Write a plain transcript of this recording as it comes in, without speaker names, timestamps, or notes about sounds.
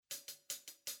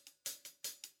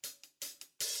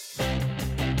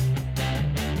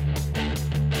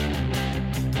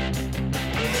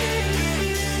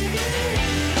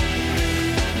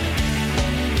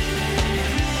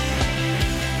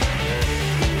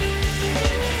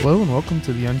Hello and welcome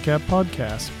to the Uncapped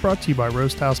Podcast, brought to you by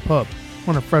Roast House Pub,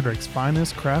 one of Frederick's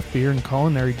finest craft beer and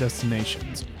culinary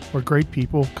destinations, where great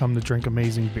people come to drink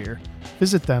amazing beer.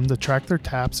 Visit them to track their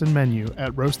taps and menu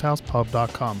at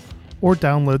roasthousepub.com or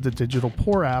download the digital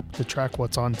Pour app to track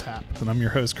what's on tap. And I'm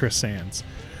your host, Chris Sands.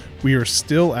 We are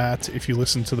still at, if you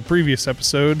listened to the previous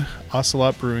episode,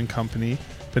 Ocelot Brewing Company,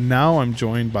 but now I'm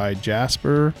joined by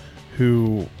Jasper,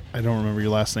 who I don't remember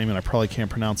your last name and I probably can't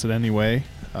pronounce it anyway.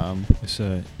 It's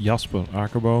Jasper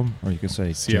Akerboom, or you can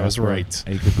say See, I was right.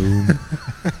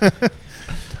 Akerboom.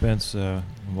 Depends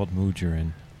what mood you're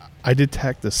in. I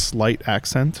detect a slight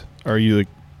accent. Are you like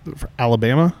from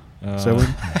Alabama? He's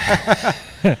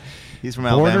from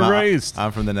Born Alabama. and raised.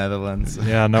 I'm from the Netherlands.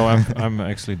 Yeah, no, I'm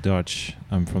actually Dutch.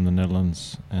 I'm from the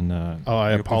Netherlands, and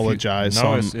I apologize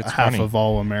on it's behalf funny. of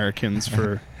all Americans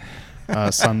for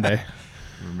Sunday.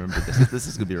 Remember, this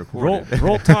is going to be recorded.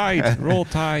 Roll Tide, Roll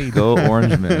Tide. Go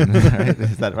Orangemen. Right?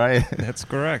 Is that right? That's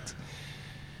correct.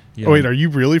 Yeah. Oh, wait, are you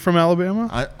really from Alabama?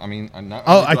 I mean, not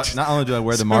Oh, only do I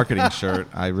wear the marketing shirt,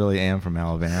 I really am from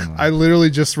Alabama. I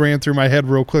literally just ran through my head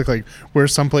real quick, like,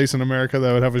 where's someplace in America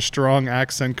that would have a strong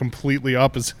accent completely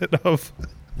opposite of...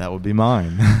 That would be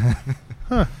mine.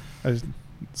 Huh.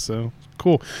 So,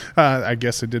 cool. I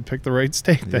guess I did pick the right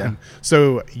state then. Yeah.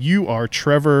 So, you are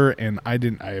Trevor, and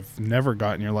I've never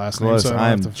gotten your last Close. name. So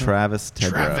I am Travis Tedrow.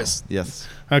 Travis. Yes.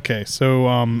 Okay, so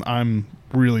I'm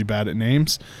really bad at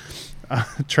names.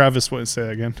 Travis, what say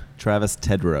that again? Travis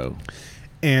Tedrow.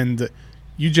 And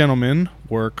you gentlemen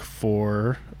work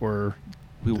for, or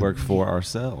We work for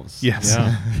ourselves. yes,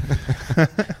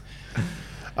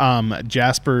 Yeah.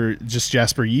 Jasper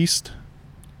Yeast.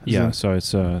 Is Yeah, it? so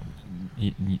it's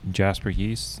Jasper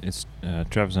Yeast. It's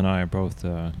Travis and I are both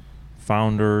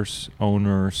founders,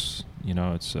 owners. You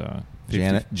know, it's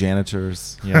 50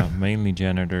 Janitors. Yeah, mainly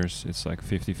janitors. It's like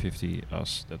 50-50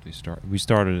 us that we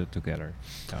started it together.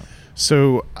 Yeah.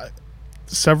 So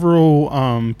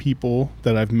several people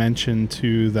that I've mentioned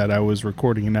to that I was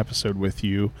recording an episode with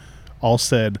you all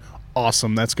said,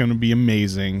 awesome, that's going to be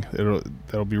amazing.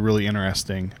 That'll be really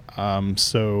interesting.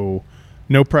 So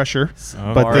no pressure.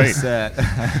 Oh, But Bar this-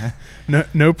 set.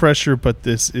 No pressure, but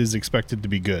this is expected to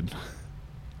be good.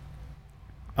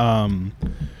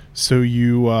 So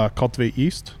you cultivate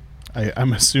yeast,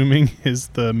 I'm assuming is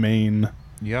the main...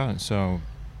 Yeah, so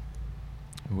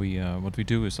we what we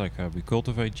do is like we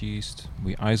cultivate yeast,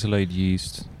 we isolate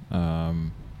yeast,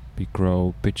 we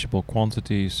grow pitchable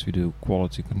quantities, we do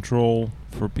quality control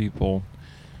for people.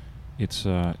 It's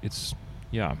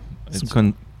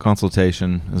Some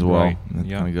consultation as well. Right, That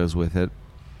yeah. kind of goes with it.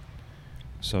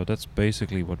 so that's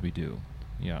basically what we do.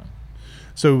 Yeah.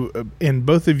 So, and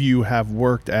both of you have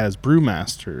worked as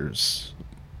brewmasters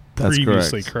That's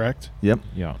previously, correct. correct? Yep.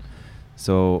 Yeah.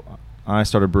 So I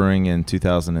started brewing in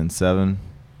 2007.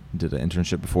 Did an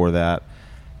internship before that.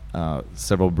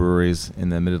 Several breweries in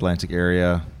the Mid-Atlantic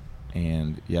area,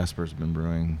 and Jasper's been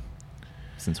brewing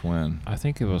since when? I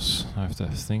think it was, I have to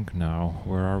think now,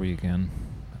 where are we again?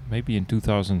 Maybe in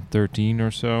 2013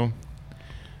 or so.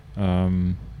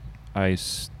 I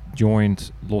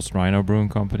joined Lost Rhino Brewing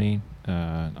Company.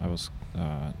 I was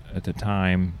at the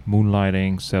time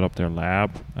moonlighting, set up their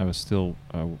lab. I was still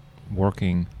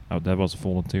working, that was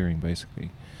volunteering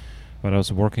basically. But I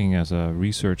was working as a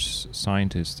research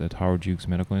scientist at Howard Hughes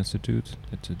Medical Institute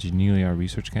at the Genelia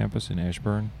Research Campus in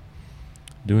Ashburn,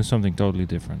 doing something totally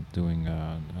different,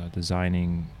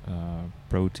 designing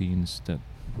proteins that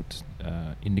would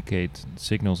indicate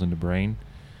signals in the brain.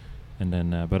 And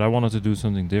then, but I wanted to do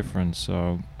something different,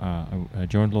 so I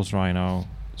joined Lost Rhino,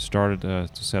 started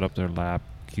to set up their lab,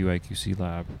 QA/QC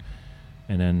lab,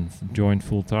 and then joined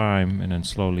full time, and then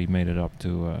slowly made it up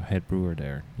to head brewer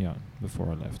there. Yeah, before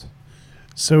I left.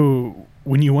 So,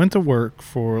 when you went to work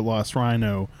for Lost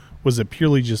Rhino, was it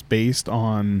purely just based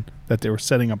on that they were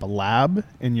setting up a lab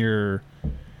in your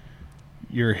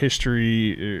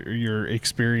history, your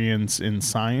experience in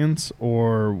science,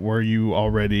 or were you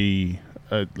already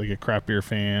like a craft beer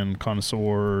fan,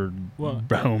 connoisseur,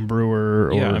 home brewer?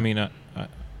 Or Yeah, I mean,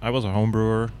 I was a home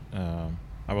brewer.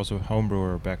 I was a home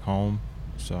brewer back home,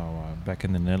 so back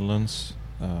in the Netherlands,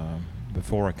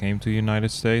 before I came to the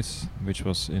United States, which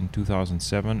was in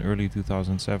 2007, early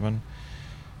 2007.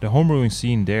 The homebrewing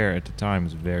scene there at the time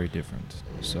was very different.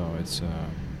 So it's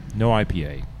no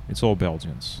IPA. It's all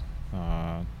Belgians.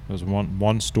 There was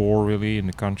one store really in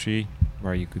the country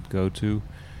where you could go to,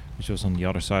 which was on the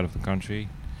other side of the country,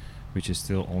 which is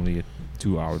still only a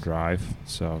 2-hour drive.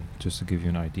 So just to give you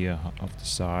an idea of the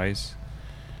size.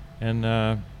 And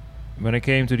when I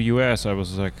came to the US, I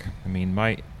was like, I mean,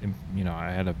 I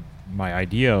had a my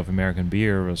idea of American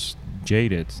beer was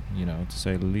jaded, to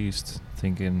say the least,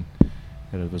 thinking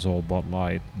that it was all Bud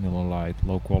Light, Miller Lite,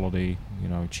 low quality,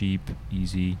 cheap,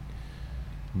 easy,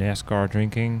 NASCAR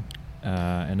drinking.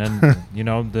 And then,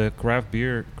 the craft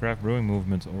brewing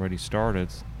movement already started.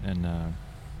 And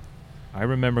I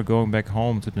remember going back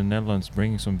home to the Netherlands,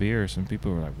 bringing some beers, and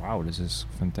people were like, wow, this is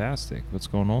fantastic. What's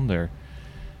going on there?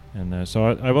 And so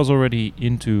I was already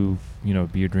into,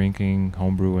 beer drinking,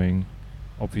 home brewing.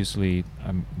 Obviously,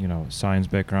 I'm, science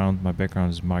background. My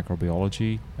background is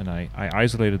microbiology, and I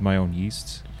isolated my own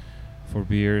yeasts for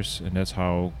beers, and that's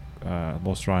how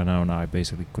Lost Rhino and I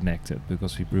basically connected,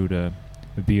 because we brewed a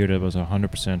beer that was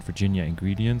 100% Virginia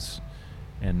ingredients,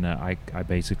 and I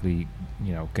basically,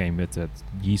 came with that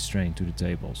yeast strain to the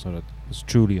table, so that was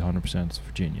truly 100%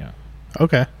 Virginia.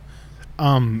 Okay.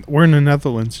 Where in the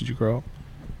Netherlands did you grow up?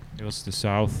 It was the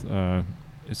south.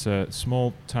 It's a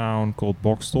small town called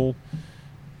Bokstel.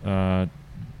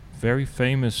 Very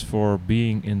famous for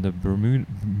being in the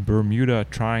Bermuda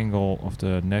Triangle of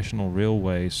the national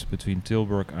railways between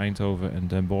Tilburg, Eindhoven, and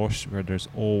Den Bosch, where there's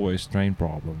always train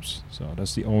problems. So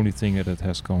that's the only thing that it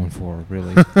has going for,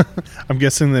 really. I'm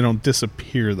guessing they don't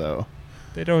disappear, though.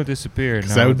 They don't disappear. No,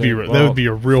 that would be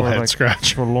a real head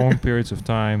scratch for long periods of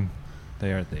time.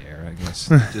 They are there, I guess.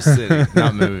 Just sitting,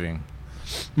 not moving.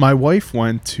 My wife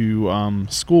went to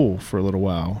school for a little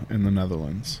while in the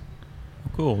Netherlands.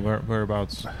 Cool.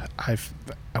 Whereabouts? I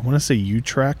want to say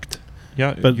Utrecht.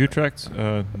 Yeah, but Utrecht.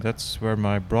 That's where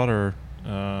my brother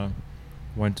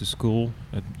went to school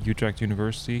at Utrecht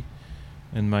University,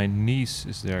 and my niece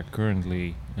is there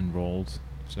currently enrolled.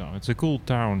 So it's a cool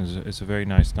town. It's a very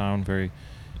nice town, very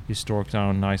historic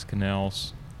town, nice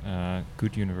canals,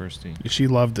 good university. She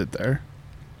loved it there.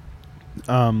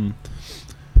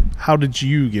 How did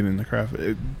you get into craft?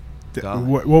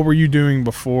 What were you doing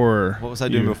before? What was I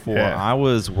doing before? Yeah. I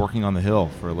was working on the hill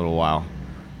for a little while,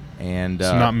 and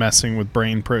so not messing with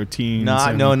brain proteins.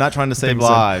 Not trying to save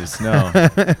lives.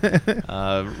 No,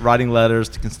 writing letters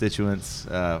to constituents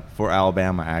for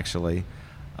Alabama. Actually,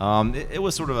 it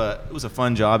was it was a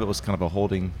fun job. It was kind of a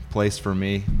holding place for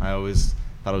me. I always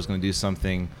thought I was going to do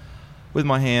something with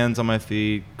my hands on my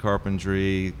feet,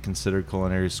 carpentry. Considered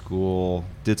culinary school.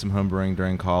 Did some homebrewing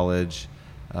during college.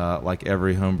 Like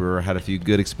every home brewer, had a few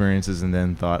good experiences, and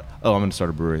then thought, "Oh, I'm going to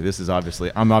start a brewery.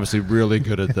 I'm obviously really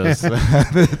good at this.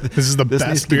 This is the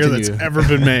best beer that's ever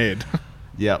been made."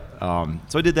 Yep.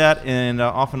 So I did that, and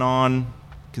off and on,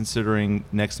 considering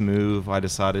next move, I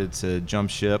decided to jump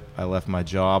ship. I left my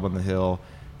job on the hill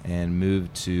and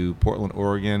moved to Portland,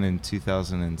 Oregon in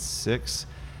 2006.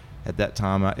 At that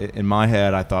time, in my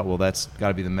head, I thought, well, that's got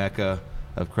to be the mecca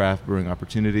of craft brewing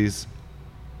opportunities.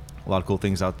 A lot of cool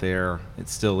things out there. It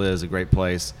still is a great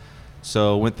place.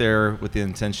 So went there with the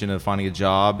intention of finding a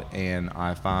job, and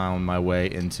I found my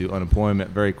way into unemployment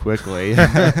very quickly.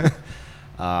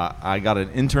 I got an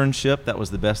internship. That was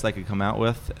the best I could come out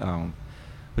with,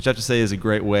 which I have to say is a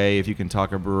great way. If you can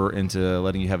talk a brewer into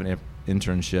letting you have an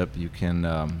internship, you can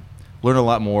learn a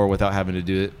lot more without having to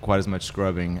do it quite as much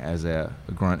scrubbing as a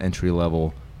grunt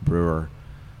entry-level brewer.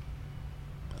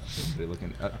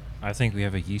 I think we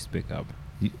have a yeast pickup.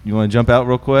 You want to jump out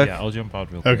real quick? Yeah, I'll jump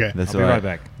out real quick. Okay. I'll be right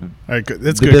back. All right, good.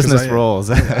 That's the good. Business rolls.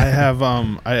 I have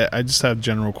I just have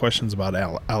general questions about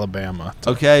Alabama.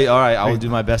 Okay, all right. I will do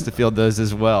my best to field those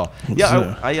as well.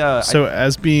 Yeah, so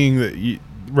as being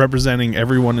representing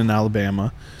everyone in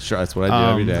Alabama. Sure, that's what I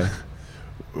do every day.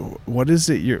 What is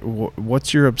it?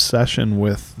 What's your obsession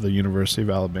with the University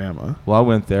of Alabama? Well, I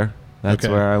went there. That's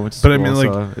okay. where I went to school. But I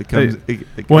mean,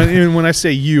 like, when I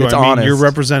say you, I mean you're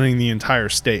representing the entire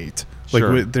state. Like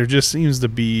sure. There just seems to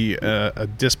be a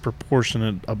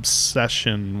disproportionate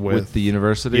obsession with the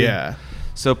university. Yeah.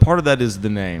 So part of that is the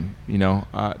name.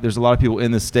 There's a lot of people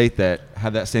in the state that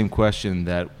have that same question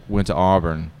that went to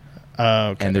Auburn.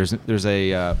 Okay. And there's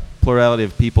a plurality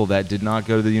of people that did not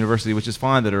go to the university, which is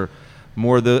fine. That are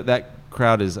more that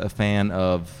crowd is a fan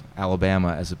of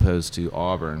Alabama as opposed to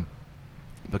Auburn,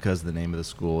 because the name of the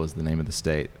school is the name of the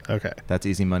state. Okay. That's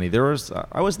easy money.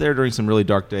 I was there during some really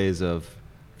dark days of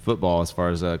football as far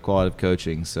as quality of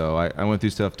coaching. So I went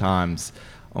through tough times,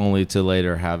 only to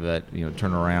later have that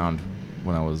turn around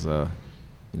when I was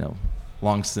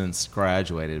long since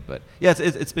graduated. But yeah,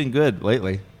 it's been good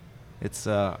lately. It's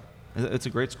a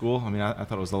great school. I mean, I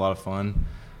thought it was a lot of fun.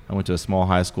 I went to a small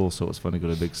high school, so it was fun to go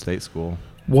to a big state school.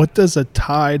 What does a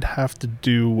tide have to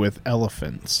do with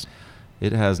elephants?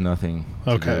 It has nothing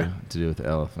to do with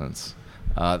elephants.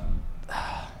 The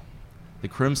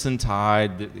Crimson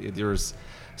Tide, there's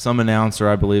some announcer,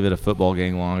 I believe, at a football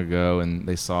game long ago, and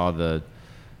they saw the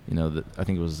I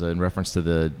think it was in reference to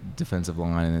the defensive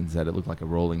line, and that it looked like a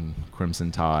rolling crimson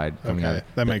tide coming out.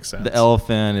 That makes sense. The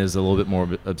elephant is a little bit more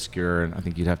obscure, and I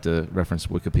think you'd have to reference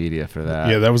Wikipedia for that.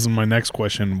 Yeah, that was my next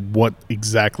question. What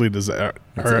exactly does that?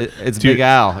 It's Big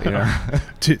Al.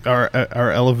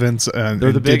 Are elephants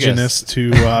the indigenous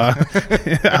to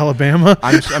Alabama?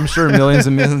 I'm sure millions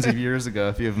and millions of years ago,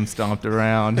 a few of them stomped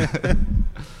around.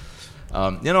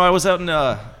 I was out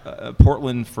in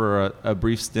Portland for a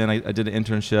brief stint. I did an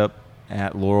internship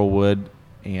at Laurelwood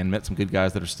and met some good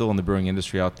guys that are still in the brewing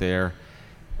industry out there.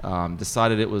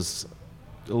 Decided it was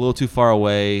a little too far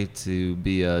away to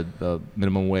be a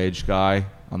minimum wage guy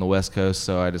on the West Coast,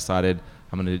 so I decided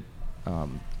I'm going to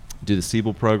do the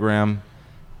Siebel program,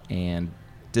 and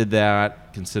did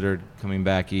that. Considered coming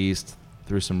back east,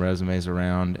 threw some resumes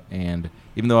around, and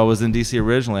even though I was in D.C.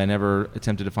 originally, I never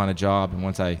attempted to find a job. And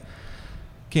once I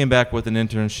came back with an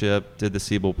internship, did the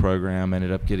Siebel program,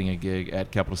 ended up getting a gig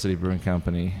at Capital City Brewing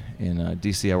Company in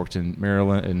D.C. I worked in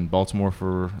Maryland and Baltimore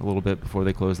for a little bit before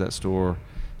they closed that store,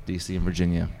 D.C. and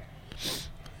Virginia.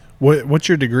 What's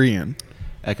your degree in?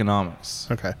 Economics.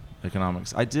 Okay.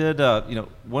 Economics. I did,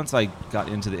 once I got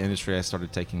into the industry, I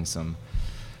started taking some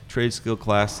trade skill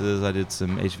classes. I did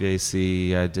some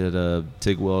HVAC. I did a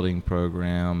TIG welding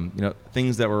program.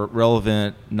 Things that were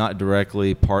relevant, not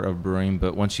directly part of brewing,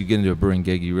 but once you get into a brewing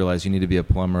gig, you realize you need to be a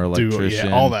plumber,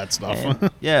 electrician, all that stuff.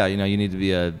 And, you need to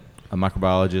be a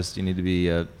microbiologist. You need to be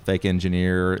a fake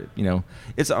engineer.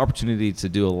 It's an opportunity to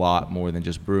do a lot more than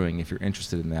just brewing if you're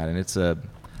interested in that. And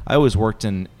I always worked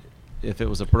in, if it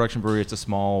was a production brewery, it's a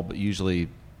small but usually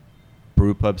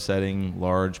brew pub setting,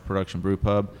 large production brew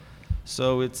pub.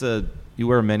 So you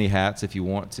wear many hats if you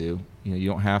want to. You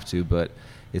don't have to, but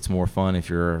it's more fun if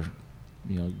you're,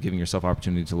 giving yourself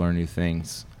opportunity to learn new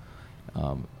things,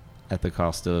 at the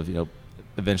cost of,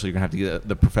 eventually you're gonna have to get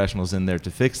the professionals in there to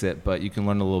fix it, but you can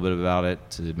learn a little bit about it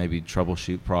to maybe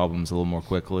troubleshoot problems a little more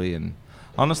quickly. And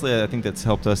honestly, I think that's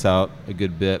helped us out a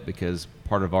good bit, because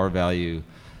part of our value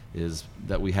is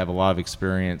that we have a lot of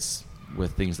experience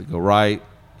with things that go right,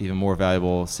 even more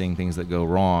valuable seeing things that go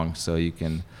wrong, so you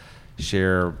can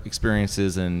share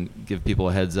experiences and give people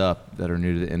a heads up that are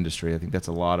new to the industry. I think that's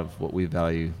a lot of what we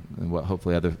value and what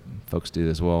hopefully other folks do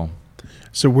as well.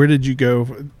 So where did you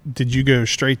go? Did you go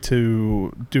straight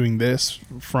to doing this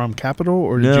from Capital,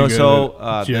 or did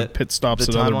you have pit stops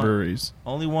at other breweries?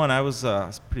 Only one. I was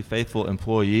a pretty faithful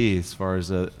employee as far as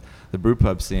the brew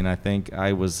pub scene. I think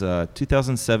I was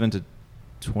 2007 to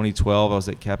 2012. I was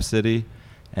at Cap City.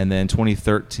 And then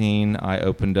 2013, I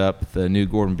opened up the new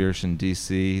Gordon Biersch in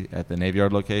D.C. at the Navy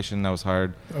Yard location. I was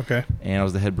hired. Okay. And I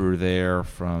was the head brewer there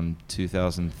from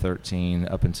 2013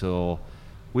 up until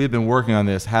we had been working on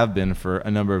this, have been for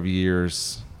a number of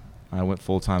years. I went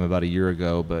full-time about a year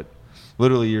ago, but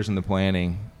literally years in the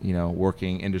planning,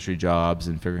 working industry jobs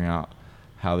and figuring out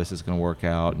how this is going to work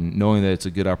out, and knowing that it's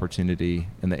a good opportunity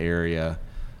in the area.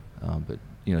 But,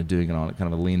 doing it on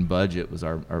kind of a lean budget was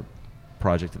our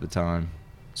project at the time.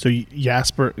 So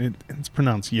Jasper, it's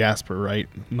pronounced Jasper, right?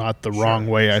 Not the wrong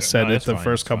way I said it the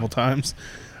first couple times.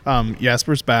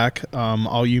 Jasper's back.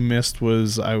 All you missed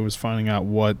was I was finding out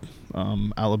what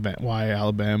why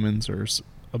Alabamans are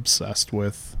obsessed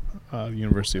with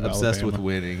University of Alabama. Obsessed with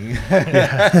winning.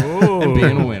 And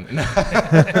being winning.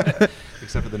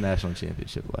 Except for the national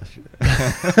championship last year.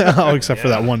 Except for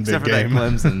that one big game. Except for that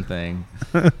Clemson thing.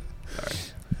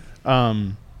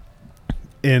 Sorry.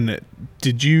 And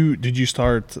did you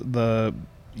start the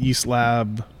Yeast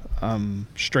Lab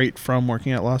straight from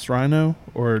working at Lost Rhino,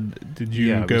 or did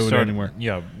you go anywhere?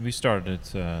 Yeah, we started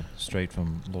it straight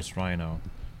from Lost Rhino.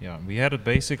 Yeah, we had it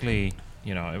basically,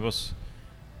 it was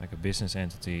like a business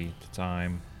entity at the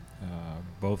time.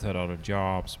 Both had other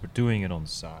jobs, but doing it on the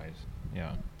side.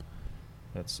 Yeah,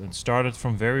 it started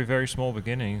from very, very small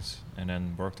beginnings and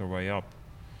then worked our way up.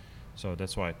 So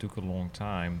that's why it took a long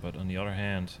time. But on the other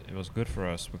hand, it was good for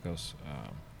us because,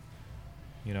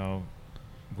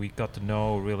 we got to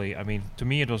know really, to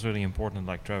me it was really important,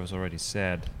 like Travis already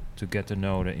said, to get to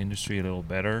know the industry a little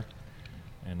better.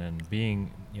 And then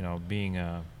being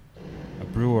a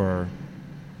brewer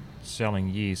selling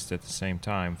yeast at the same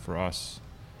time, for us,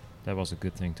 that was a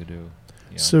good thing to do.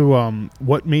 Yeah. So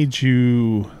what made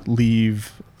you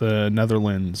leave the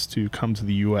Netherlands to come to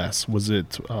the U.S.? Was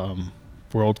it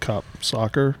World Cup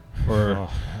soccer, or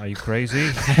are you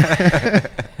crazy?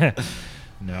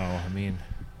 No,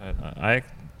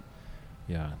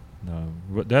 no.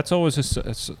 That's always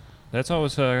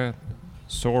a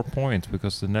sore point,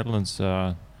 because the Netherlands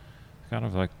kind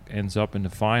of like ends up in the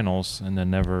finals and then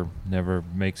never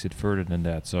makes it further than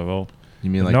that. So You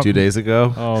mean like No- 2 days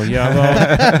ago? Oh yeah,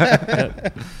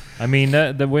 well, I mean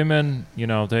the women,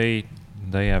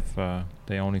 they have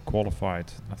they only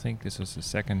qualified. I think this is the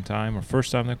second time or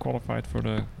first time they qualified for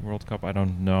the World Cup. I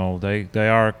don't know. They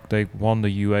won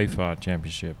the UEFA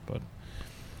Championship, but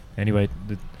anyway,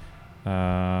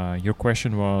 your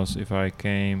question was if I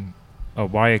came,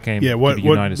 why I came Yeah, to the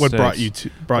United States.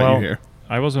 brought Well, you here?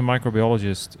 I was a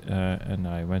microbiologist, and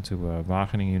I went to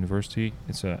Wageningen University.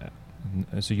 It's a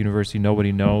university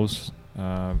nobody knows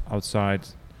outside.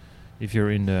 If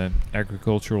you're in the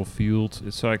agricultural field,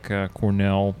 it's like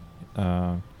Cornell,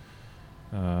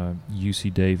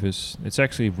 UC Davis. It's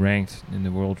actually ranked in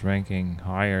the world ranking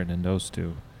higher than those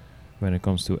two when it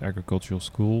comes to agricultural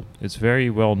school. It's very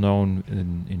well known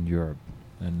in Europe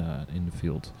and in the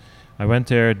field. I went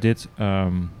there, did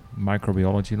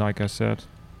microbiology, like I said,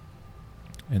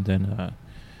 and then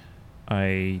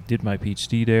I did my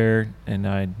PhD there, and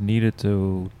I needed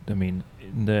to. I mean,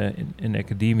 in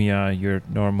academia, your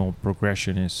normal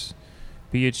progression is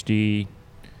PhD,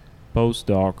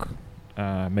 postdoc,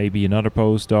 maybe another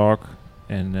postdoc,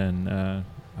 and then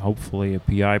hopefully a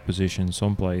PI position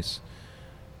someplace.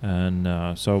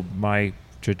 And so my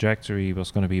trajectory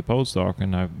was going to be a postdoc,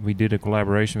 and we did a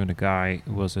collaboration with a guy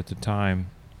who was at the time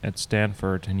at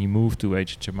Stanford, and he moved to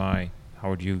HHMI,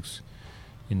 Howard Hughes,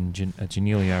 at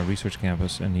Genelia Research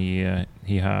Campus, and he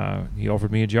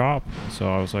offered me a job.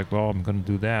 So I was like, well, I'm going to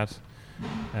do that,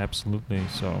 absolutely.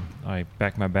 So I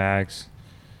packed my bags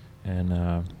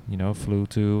and flew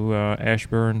to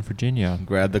Ashburn, Virginia.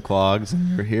 Grab the clogs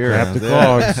and you're here. Grab the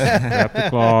clogs. Grab the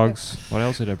clogs. What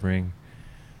else did I bring?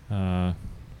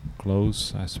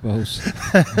 Clothes, I suppose.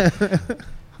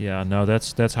 Yeah, no,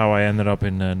 that's how I ended up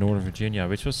in Northern Virginia,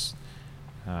 which was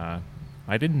I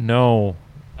didn't know.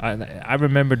 I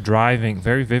remember driving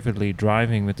very vividly,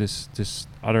 with this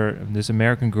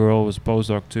American girl, was a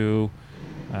postdoc too.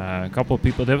 A couple of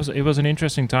people. It was an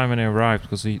interesting time when I arrived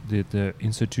because the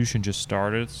institution just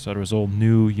started, so there was all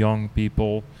new young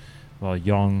people. Well,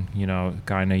 young,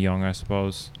 kind of young, I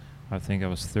suppose. I think I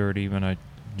was 30 when I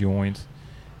joined,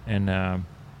 and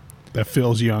That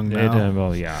feels young now.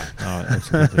 well, yeah,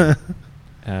 absolutely.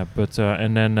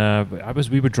 And then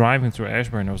we were driving through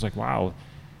Ashburn, and I was like, wow.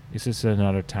 Is this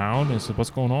another town? Is it, what's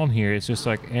going on here? It's just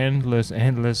like endless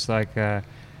like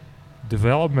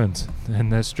development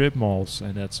and strip malls,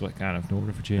 and that's what kind of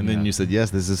Northern Virginia. And then you said, yes,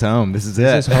 this is home. This is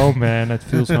This is home, man. It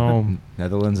feels home.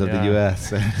 Netherlands of the Yeah.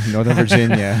 U.S., Northern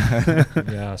Virginia.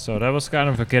 Yeah, so that was kind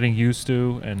of getting used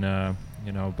to, and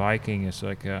biking is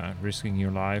like risking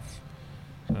your life.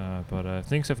 But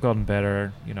things have gotten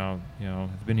better.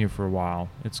 I've been here for a while.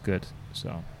 It's good.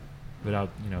 So.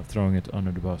 Without throwing it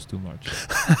under the bus too much.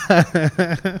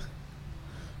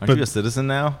 Aren't you a citizen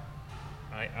now?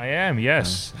 I am,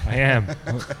 yes, I am.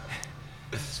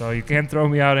 So you can't throw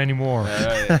me out anymore.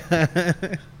 All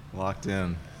right. Locked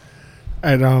in.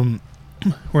 And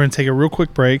we're going to take a real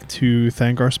quick break to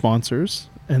thank our sponsors,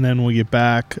 and then we'll get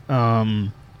back.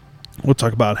 We'll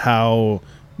talk about how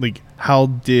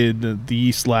did the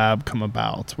Yeast Lab come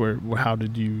about? How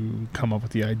did you come up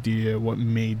with the idea? What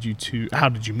made you how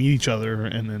did you meet each other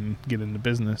and then get into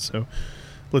business? So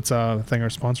let's thank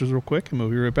our sponsors real quick, and we'll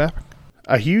be right back.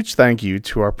 A huge thank you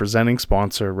to our presenting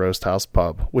sponsor, Roast House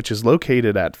Pub, which is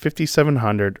located at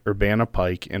 5700 Urbana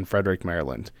Pike in Frederick,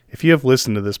 Maryland. If you have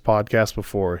listened to this podcast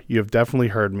before, you have definitely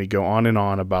heard me go on and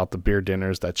on about the beer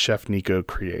dinners that Chef Nico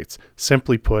creates.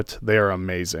 Simply put, they are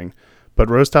amazing. But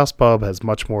Roast House Pub has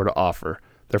much more to offer.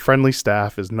 Their friendly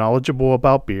staff is knowledgeable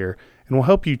about beer and will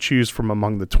help you choose from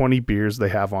among the 20 beers they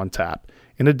have on tap.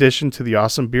 In addition to the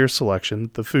awesome beer selection,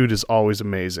 the food is always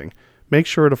amazing. Make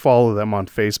sure to follow them on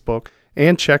Facebook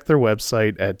and check their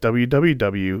website at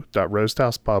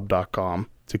www.roasthousepub.com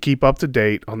to keep up to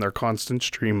date on their constant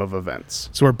stream of events.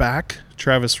 So we're back.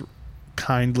 Travis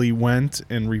kindly went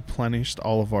and replenished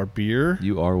all of our beer.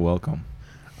 You are welcome.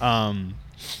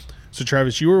 So,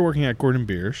 Travis, you were working at Gordon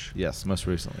Biersch. Yes, most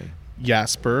recently.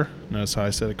 Jasper. Notice how I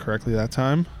said it correctly that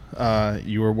time.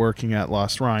 You were working at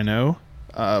Lost Rhino.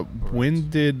 How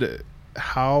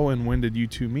and when did you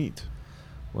two meet?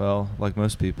 Well, like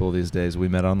most people these days, we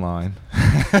met online.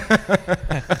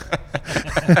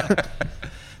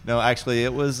 No, actually,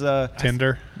 it was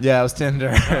Tinder. Yeah, it was Tinder.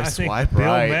 I think Swipe Bill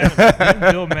right.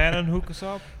 Madden, Bill Madden hook us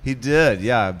up? He did,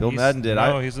 yeah. Bill Madden did.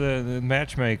 No, he's a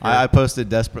matchmaker. I posted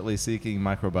desperately seeking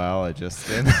microbiologists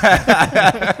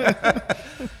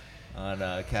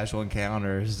on Casual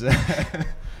Encounters.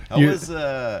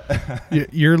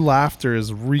 Your laughter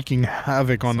is wreaking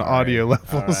havoc on the audio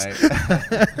levels. All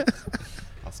right.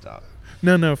 I'll stop.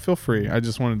 No, feel free. I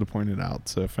just wanted to point it out.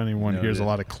 So if anyone hears a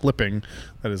lot of clipping,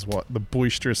 that is what the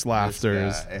boisterous laughter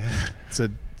is. It's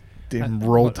a damn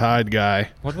Roll Tide guy.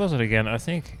 What was it again? I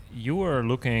think you were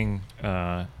looking.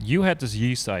 You had this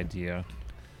yeast idea,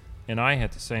 and I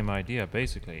had the same idea,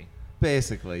 basically.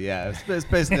 Basically, yeah. It's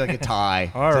basically like a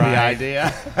tie All to right. the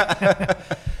idea.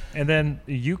 And then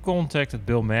you contacted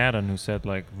Bill Madden, who said,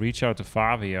 like, reach out to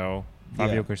Fabio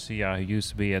Garcia, who used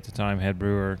to be at the time head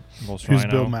brewer, Los Who's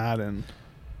Rhino. Bill Madden?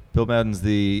 Bill Madden's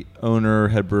the owner,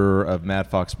 head brewer of Mad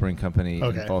Fox Brewing Company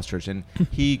Okay. in Falls Church. And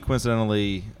he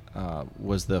coincidentally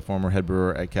was the former head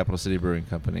brewer at Capital City Brewing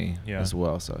Company as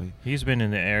well. So He's been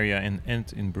in the area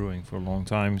and in brewing for a long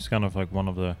time. He's kind of like one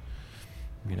of the,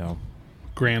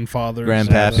 Grandfathers.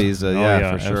 grandpappies,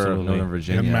 yeah, for sure, absolutely. Northern A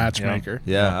Virginia. matchmaker.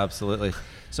 Yeah, absolutely.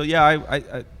 So yeah,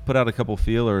 I put out a couple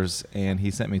feelers, and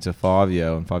he sent me to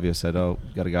Fabio, and Fabio said, "Oh,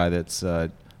 got a guy that's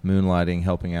moonlighting,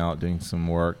 helping out, doing some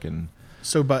work." And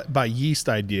So by yeast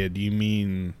idea, do you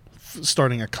mean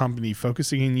starting a company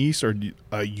focusing in yeast, or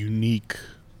a unique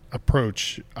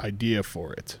approach idea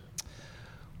for it?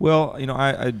 well,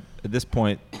 I at this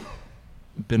point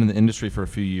been in the industry for a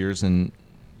few years and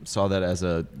saw that as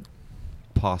a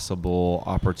possible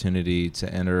opportunity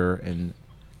to enter and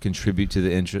contribute to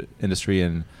the industry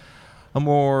in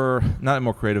not a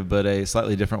more creative, but a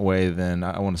slightly different way than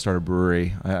I want to start a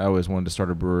brewery. I always wanted to start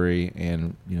a brewery,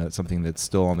 and it's something that's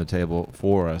still on the table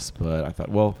for us. But I thought,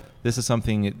 well, this is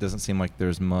something. It doesn't seem like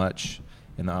there's much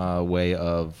in the way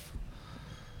of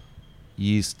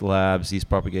yeast labs, yeast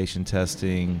propagation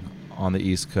testing on the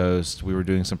East Coast. We were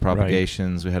doing some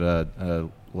propagations. We had a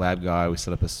lab guy. We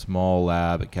set up a small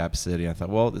lab at Cap City. I thought,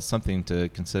 well, it's something to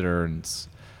consider, and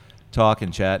talk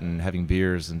and chat and having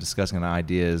beers and discussing an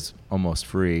idea is almost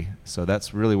free. So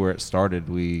that's really where it started.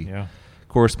 We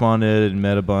corresponded and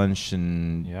met a bunch,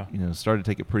 and started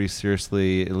to take it pretty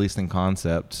seriously, at least in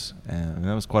concept. And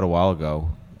that was quite a while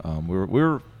ago. We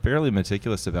were fairly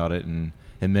meticulous about it in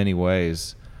many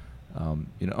ways.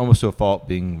 Almost to a fault,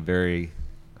 being very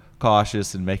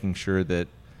cautious and making sure that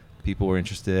people were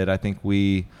interested. I think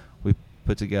we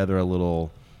put together a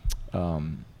little,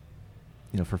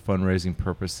 for fundraising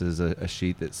purposes, a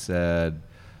sheet that said,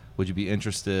 would you be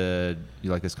interested, you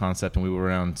like this concept? And we went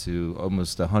around to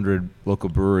almost 100 local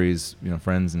breweries,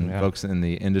 friends and folks in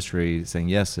the industry saying,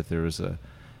 yes, if there was a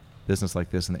business like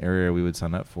this in the area, we would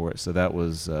sign up for it. So that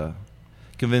was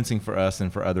convincing for us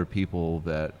and for other people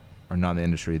that are not in the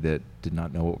industry that did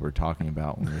not know what we were talking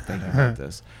about when we were thinking about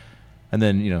this. And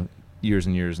then, years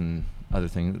and years and other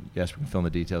things. Yes, we can fill in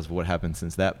the details of what happened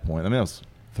since that point. I mean, that was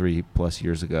 3+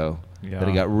 years ago that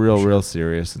it got real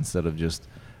serious instead of just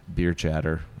beer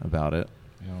chatter about it.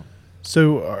 Yeah.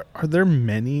 So are there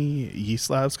many yeast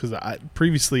labs? Because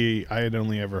previously I had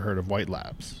only ever heard of white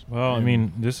labs. Well, I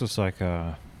mean, this is like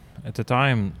at the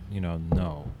time,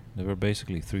 no. There were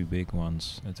basically 3 big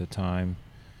ones at the time.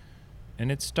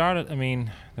 And it started,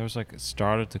 it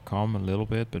started to come a little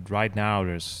bit, but right now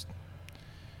there's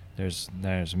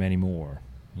many more.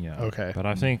 Yeah. Okay. But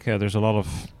I think there's a lot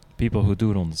of people who do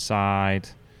it on the side,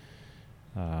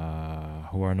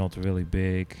 who are not really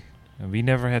big. And we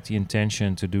never had the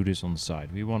intention to do this on the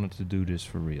side. We wanted to do this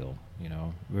for real.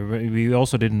 We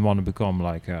also didn't want to become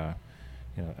like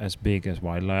as big as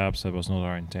White Labs. That was not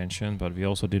our intention. But we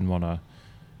also didn't want to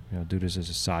do this as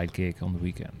a side gig on the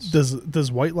weekends.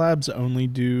 Does White Labs only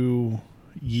do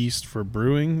yeast for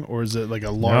brewing, or is it like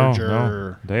a larger?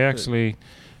 No. They actually,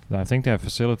 I think they have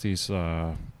facilities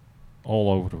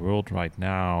all over the world right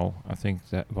now. I think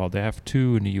that they have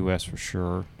 2 in the U.S. for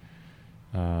sure.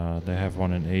 They have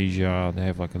one in Asia. They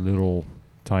have like a little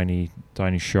tiny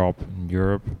shop in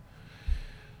Europe.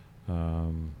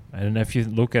 And if you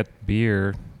look at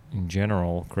beer in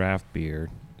general, craft beer,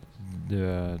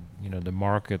 the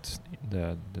market,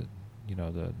 the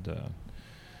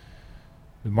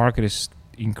market is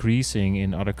increasing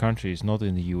in other countries, not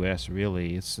in the U.S.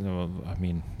 really. It's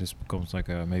this becomes like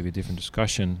a maybe different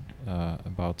discussion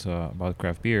about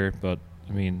craft beer, but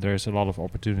there's a lot of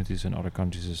opportunities in other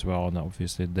countries as well, and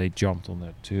obviously they jumped on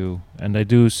that too. And they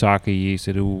do sake yeast,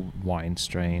 they do wine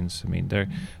strains.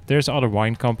 There's other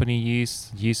wine company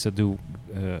yeast that do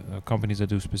companies that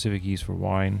do specific yeast for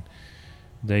wine.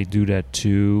 They do that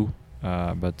too,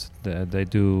 but they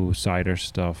do cider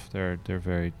stuff. They're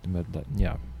very,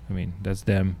 that's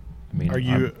them. Are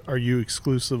you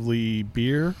exclusively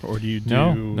beer, or do you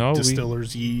do no,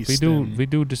 distillers yeast? We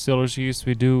do distillers yeast.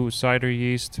 We do cider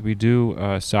yeast. We do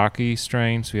sake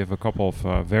strains. We have a couple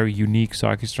of very unique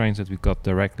sake strains that we got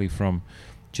directly from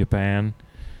Japan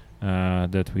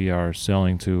that we are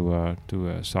selling to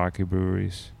sake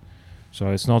breweries. So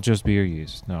it's not just beer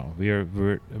yeast. No,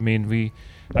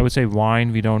 I would say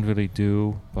wine we don't really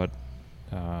do, but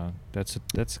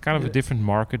that's kind of a different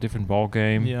market, different ball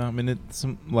game. Yeah, I mean,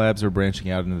 some labs are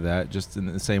branching out into that, just in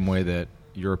the same way that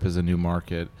Europe is a new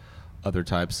market. Other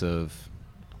types of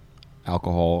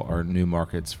alcohol are new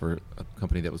markets for a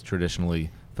company that was traditionally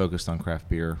focused on craft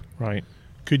beer. Right.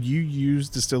 Could you use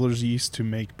distiller's yeast to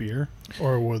make beer,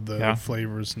 or would the Yeah.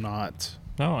 flavors not?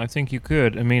 No, I think you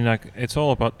could. I mean, like, it's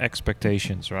all about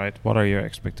expectations, right? What are your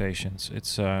expectations?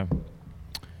 It's going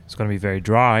to be very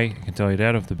dry. I can tell you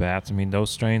that off the bat. I mean, those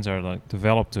strains are like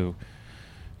developed to,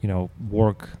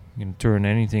 work, turn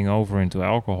anything over into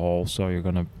alcohol. So you're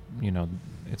gonna,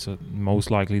 it's a most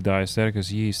likely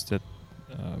diastaticus yeast that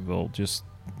will just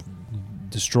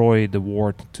destroy the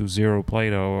wort to zero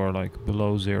Plato or like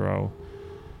below zero.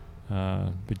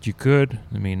 But you could.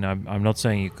 I mean, I'm not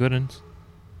saying you couldn't.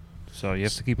 So you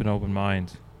have to keep an open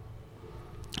mind.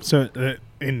 So,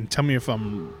 and tell me if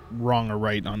I'm wrong or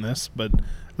right on this, but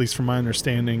at least from my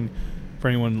understanding, for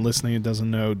anyone listening that doesn't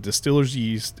know, distiller's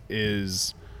yeast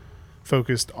is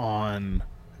focused on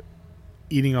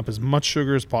eating up as much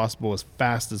sugar as possible, as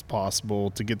fast as possible,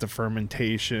 to get the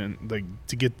fermentation,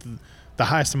 to get the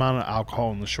highest amount of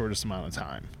alcohol in the shortest amount of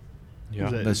time. Yeah.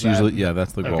 That's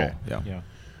the goal. Okay. Yeah.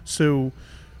 So,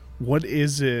 what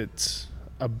is it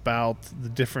about the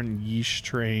different yeast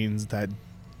strains that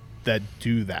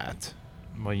do that?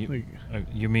 Well,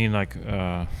 you mean like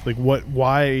what?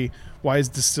 Why is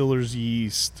distiller's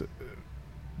yeast?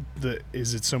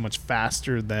 Is it so much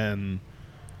faster than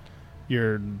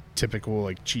your typical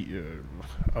like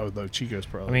the Chico's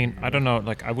probably? I mean, I don't know.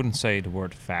 Like, I wouldn't say the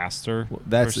word faster. Well,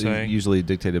 that's per se. usually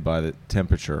dictated by the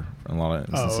temperature. In a lot of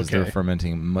instances, okay. they're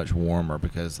fermenting much warmer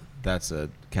because that's a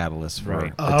catalyst for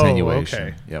Right. attenuation. Oh,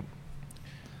 okay. Yep.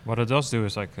 What it does do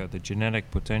is like the genetic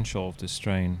potential of this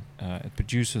strain. It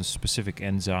produces specific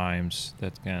enzymes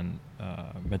that can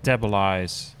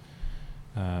metabolize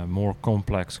more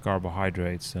complex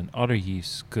carbohydrates than other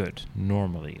yeasts could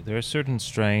normally. There are certain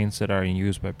strains that are in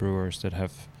use by brewers that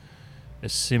have a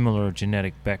similar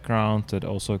genetic background that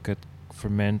also could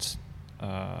ferment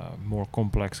more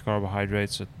complex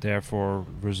carbohydrates, therefore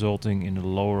resulting in a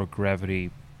lower gravity,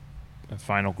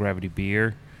 final gravity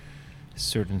beer.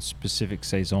 Certain specific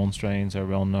saison strains are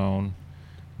well known,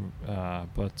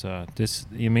 but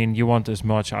you want as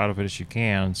much out of it as you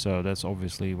can, so that's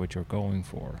obviously what you're going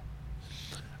for.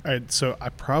 All right, so I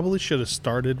probably should have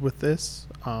started with this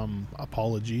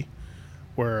apology,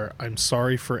 where I'm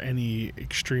sorry for any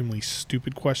extremely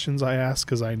stupid questions I ask,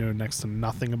 because I know next to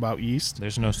nothing about yeast.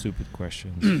 There's no stupid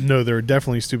questions. No, there are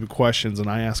definitely stupid questions, and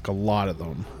I ask a lot of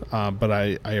them, but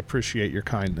I appreciate your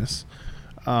kindness.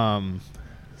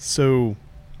 So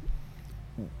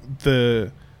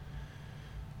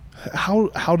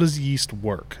how does yeast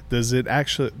work? Does it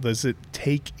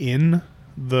take in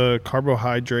the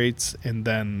carbohydrates and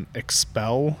then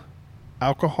expel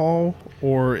alcohol,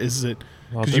 or is it,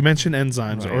 because you mentioned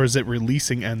enzymes, right. or is it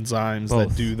releasing enzymes Both.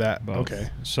 that do that? Both. Okay.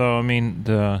 So I mean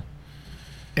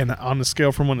And on a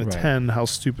scale from 1 to Right. 10, how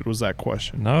stupid was that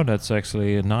question? no, that's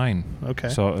actually a 9. Okay.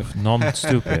 So if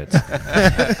non-stupid,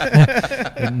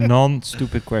 a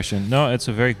non-stupid question. No, it's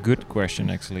a very good question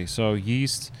actually. So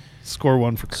yeast. Score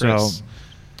 1 for Chris.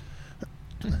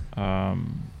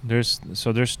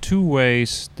 There's two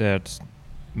ways that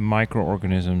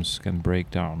microorganisms can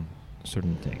break down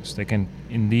certain things. They can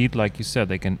indeed, like you said,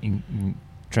 they can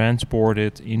transport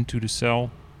it into the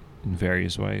cell in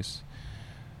various ways.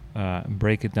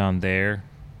 Break it down there,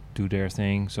 do their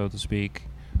thing, so to speak,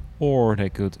 or they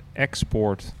could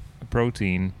export a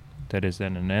protein that is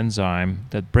then an enzyme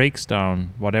that breaks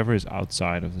down whatever is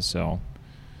outside of the cell,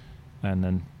 and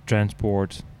then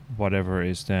transport whatever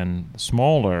is then the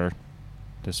smaller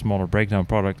breakdown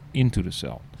product into the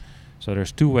cell. So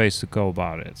there's two ways to go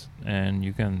about it, and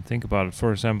you can think about it.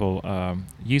 For example,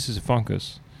 yeast is a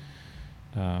fungus.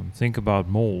 Think about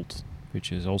mold,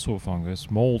 which is also a fungus.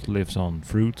 Mold lives on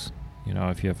fruit.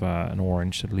 If you have an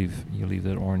orange, you leave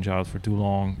that orange out for too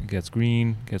long, it gets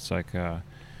green, gets like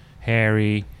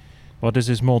hairy. What is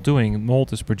this mold doing?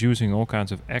 Mold is producing all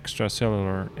kinds of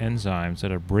extracellular enzymes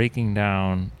that are breaking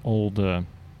down all the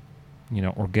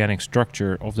organic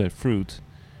structure of that fruit,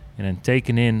 and then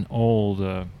taking in all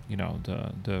the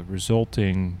the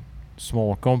resulting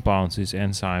smaller compounds these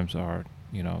enzymes are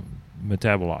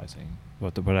metabolizing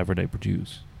whatever they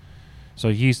produce. So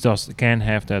yeast can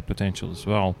have that potential as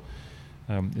well.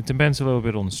 It depends a little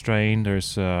bit on the strain.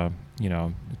 There's it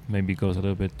maybe goes a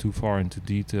little bit too far into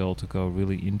detail to go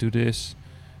really into this,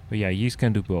 but yeah, yeast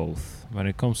can do both. When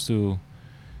it comes to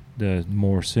the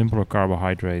more simpler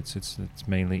carbohydrates, it's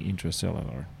mainly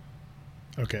intracellular.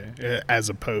 Okay, as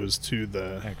opposed to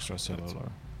the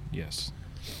extracellular. Yes.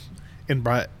 And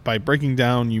by breaking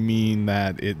down, you mean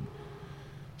that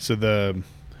so the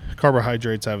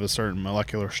carbohydrates have a certain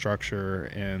molecular structure,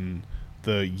 and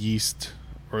the yeast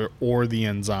or the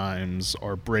enzymes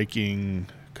are breaking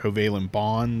covalent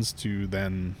bonds to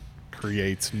then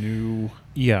create new.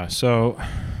 Yeah. So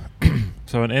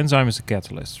an enzyme is a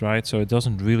catalyst, right? So it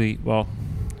doesn't really. Well,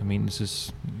 I mean, this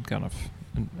is kind of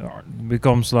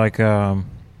becomes like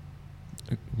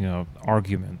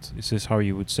argument. Is this how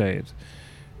you would say it?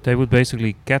 They would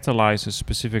basically catalyze a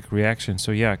specific reaction.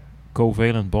 So yeah,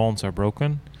 covalent bonds are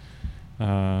broken.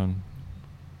 And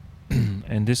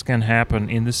this can happen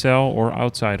in the cell or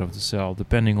outside of the cell,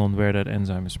 depending on where that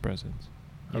enzyme is present.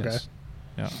 Okay. Yes.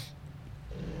 Yeah.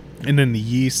 And then the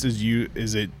yeast is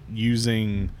it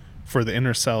using for the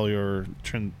intercellular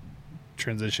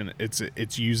transition?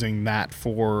 It's using that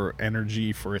for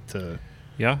energy for it to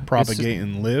propagate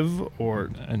and live,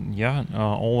 or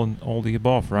all the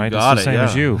above, right? Got it's the it, same yeah.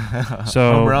 as you.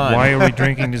 So why are we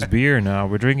drinking this beer now?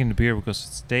 We're drinking the beer because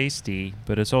it's tasty,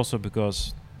 but it's also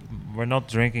because we're not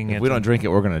drinking it. If we don't drink it,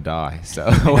 we're gonna die. So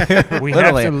we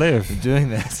have to live. Doing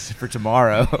this for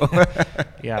tomorrow.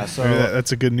 Yeah. So maybe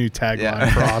that's a good new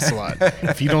tagline for Ocelot.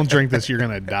 If you don't drink this, you're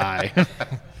gonna die.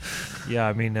 Yeah,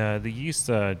 I mean, the yeast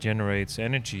generates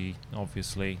energy,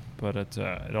 obviously, but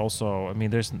it also, I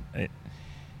mean,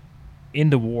 in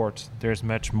the wort, there's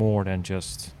much more than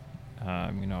just,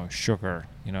 sugar,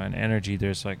 and energy.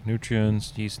 There's like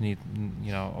nutrients. Yeast need,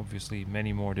 obviously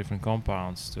many more different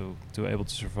compounds to able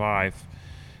to survive.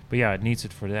 But yeah, it needs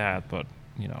it for that. But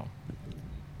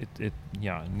it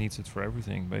needs it for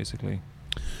everything basically.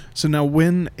 So now,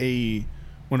 when a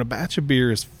batch of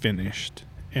beer is finished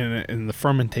and the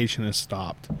fermentation is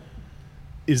stopped,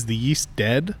 is the yeast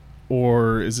dead,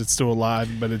 or is it still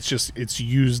alive? But it's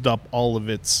used up all of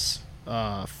its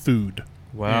food.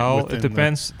 Well, it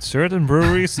depends. Certain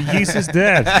breweries, the yeast is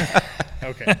dead.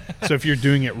 Okay, so if you're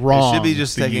doing it wrong, it should be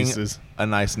just the taking yeast is a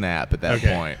nice nap at that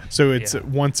point. So it's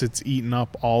once it's eaten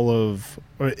up all of,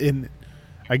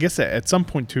 I guess at some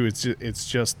point too, it's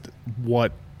just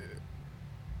what.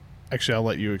 Actually, I'll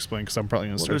let you explain because I'm probably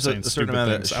going to start saying stupid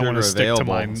things. I want to stick to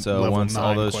my so once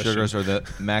all those question. sugars are the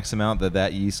max amount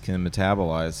that yeast can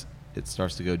metabolize, it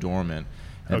starts to go dormant.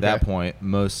 At that point,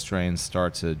 most strains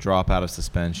start to drop out of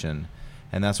suspension,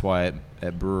 and that's why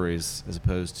at breweries, as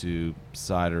opposed to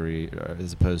cidery, or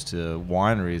as opposed to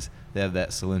wineries, they have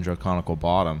that cylindroconical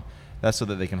bottom. That's so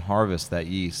that they can harvest that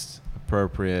yeast,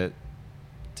 appropriate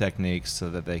techniques so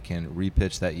that they can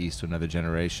repitch that yeast to another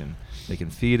generation. They can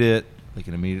feed it. They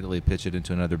can immediately pitch it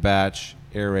into another batch,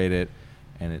 aerate it,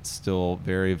 and it's still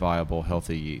very viable,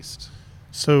 healthy yeast.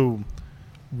 So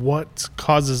what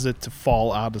causes it to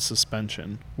fall out of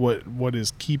suspension? What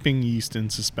is keeping yeast in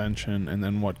suspension, and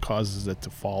then what causes it to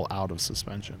fall out of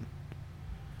suspension?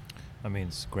 I mean,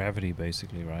 it's gravity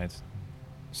basically, right?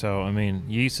 So, I mean,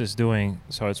 yeast is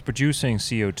it's producing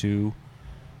CO2.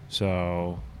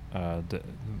 So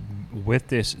with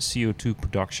this CO2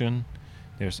 production,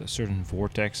 there's a certain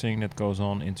vortexing that goes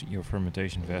on into your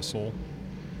fermentation vessel.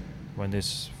 When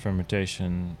this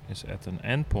fermentation is at an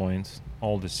end point,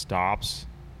 all this stops.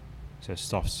 So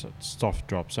stuff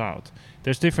drops out.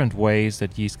 There's different ways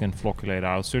that yeast can flocculate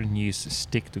out. Certain yeasts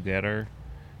stick together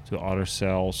to other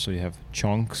cells. So you have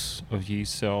chunks of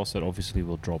yeast cells that obviously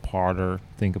will drop harder.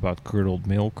 Think about curdled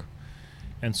milk.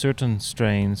 And certain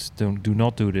strains do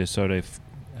not do this, so they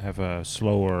have a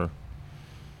slower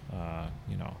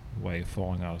way of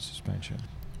falling out of suspension.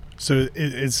 So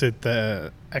is it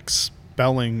the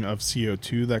expelling of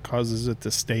CO2 that causes it to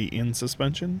stay in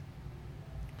suspension?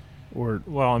 Or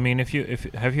well, I mean, if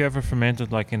have you ever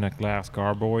fermented like in a glass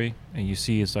carboy and you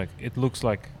see it looks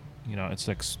like it's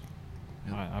like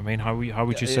I mean, how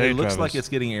would you say it looks Travis? like it's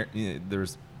getting air,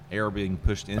 there's air being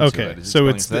pushed into it. Okay, so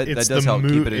it's the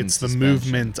suspension.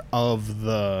 movement of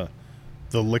the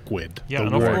liquid. Yeah,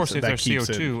 and of course, if there's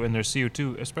CO2 and there's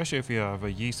CO2, especially if you have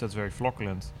a yeast that's very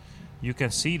flocculent, you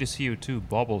can see the CO2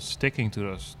 bubbles sticking to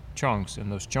those chunks, and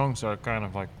those chunks are kind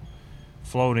of like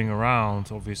floating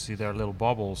around. Obviously, they're little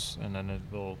bubbles, and then it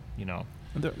will,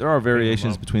 There are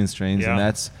variations between strains, Yeah. and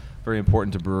that's very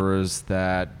important to brewers.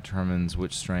 That determines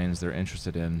which strains they're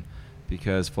interested in,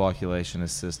 because flocculation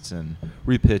assists in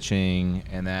repitching,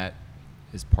 and that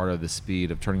is part of the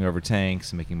speed of turning over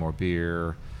tanks and making more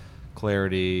beer,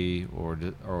 clarity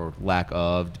or lack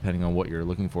of, depending on what you're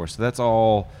looking for. So that's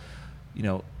all,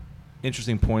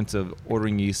 interesting points of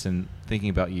ordering yeast and thinking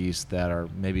about yeast that are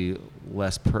maybe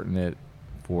less pertinent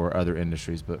for other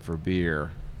industries, but for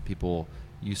beer, people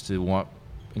used to want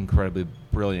incredibly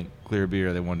brilliant clear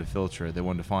beer. They wanted to filter it. They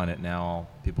wanted to find it. Now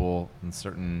people in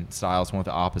certain styles want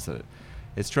the opposite.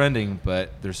 It's trending,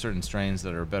 but there's certain strains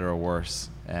that are better or worse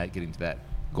at getting to that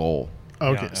goal.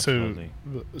 Okay, Yeah, so absolutely.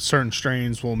 certain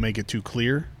strains will make it too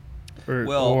clear, or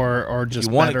Well, or if just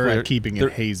you want it better clear, at keeping there-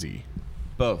 it hazy.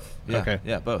 Both. Yeah. Okay.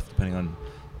 Yeah, both. Depending on,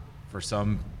 for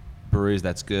some breweries,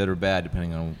 that's good or bad,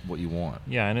 depending on what you want.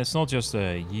 Yeah, and it's not just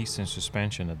the yeast and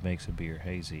suspension that makes a beer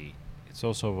hazy. It's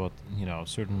also what,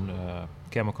 certain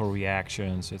chemical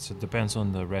reactions. It depends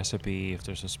on the recipe. If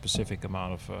there's a specific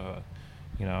amount of,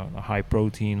 a high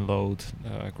protein load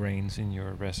grains in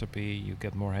your recipe, you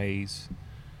get more haze.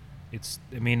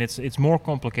 It's more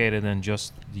complicated than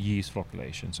just the yeast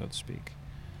flocculation, so to speak.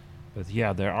 But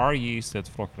yeah, there are yeast that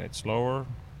flocculate slower,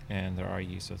 and there are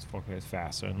yeast that flocculate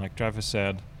faster. And like Travis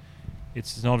said,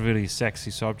 it's not really a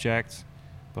sexy subject,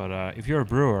 but if you're a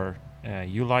brewer,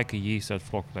 you like a yeast that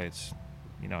flocculates,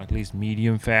 at least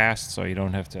medium fast, so you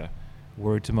don't have to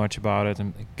worry too much about it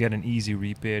and get an easy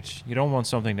repitch. You don't want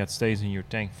something that stays in your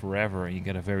tank forever, and you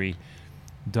get a very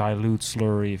dilute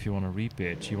slurry if you want to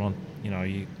repitch. You want,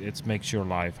 it makes your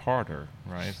life harder,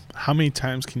 right? How many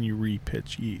times can you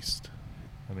repitch yeast?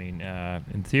 I mean,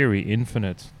 in theory,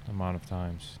 infinite amount of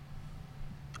times.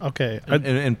 Okay,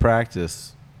 In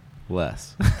practice,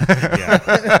 less.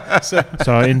 Yeah. so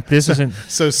This isn't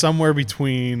so somewhere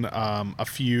between a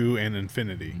few and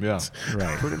infinity. Yeah.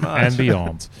 right, Pretty much. and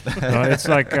beyond. No, it's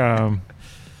like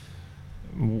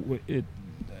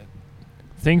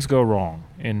things go wrong,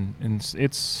 and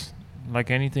it's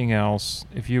like anything else.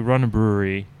 If you run a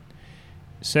brewery,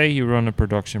 say you run a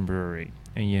production brewery,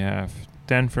 and you have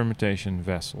 10 fermentation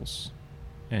vessels,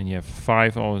 and you have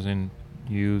 5 always in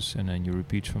use, and then you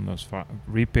repitch from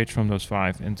those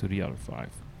 5 into the other 5,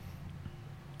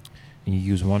 and you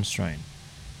use one strain.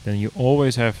 Then you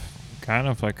always have kind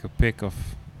of like a pick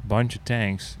of bunch of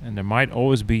tanks, and there might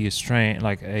always be a strain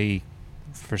like a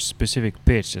for specific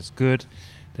pitch that's good,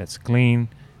 that's clean,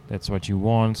 that's what you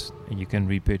want, and you can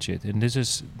repitch it. And this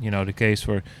is the case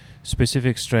for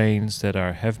specific strains that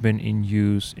have been in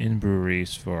use in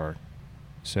breweries for,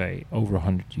 say, over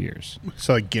 100 years.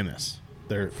 So like Guinness.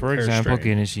 For example,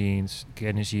 Guinness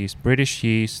yeast, British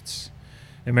yeasts.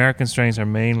 American strains are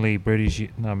mainly British.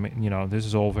 This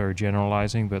is all very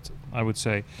generalizing, but I would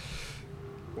say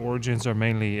origins are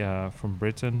mainly from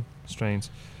Britain, strains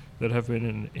that have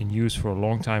been in use for a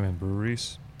long time in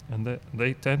breweries, and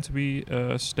they tend to be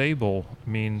stable. I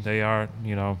mean, they are,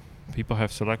 people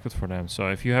have selected for them. So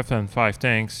if you have then 5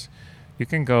 tanks, you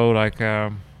can go like,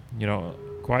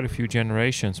 quite a few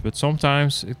generations. But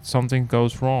sometimes something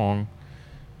goes wrong,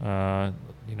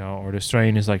 or the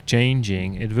strain is like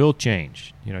changing. It will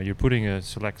change. You're putting a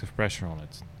selective pressure on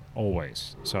it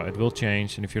always. So it will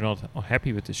change. And if you're not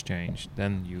happy with this change,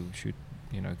 then you should,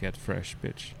 get fresh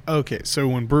pitch. Okay, so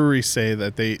when breweries say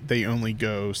that they only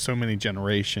go so many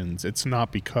generations, it's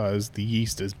not because the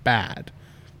yeast is bad.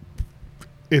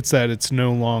 It's that it's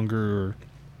no longer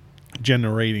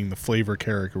generating the flavor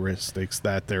characteristics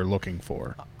that they're looking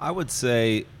for. I would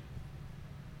say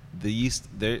the yeast,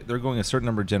 they're going a certain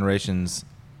number of generations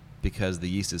because the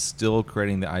yeast is still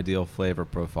creating the ideal flavor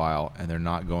profile, and they're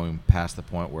not going past the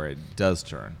point where it does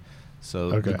turn.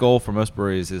 So the goal for most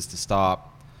breweries is to stop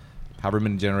however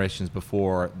many generations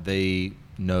before they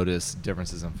notice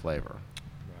differences in flavor.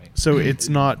 Right. So it's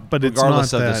not, but regardless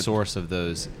it's not of that the source of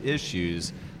those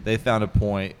issues, they found a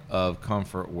point of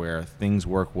comfort where things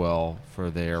work well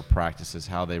for their practices,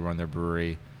 how they run their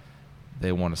brewery.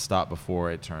 They want to stop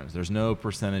before it turns. There's no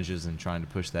percentages in trying to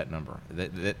push that number.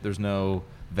 There's no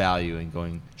value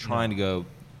in trying to go.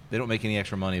 They don't make any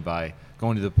extra money by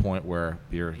going to the point where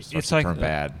beer starts to turn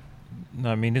bad. No,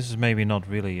 I mean, this is maybe not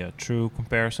really a true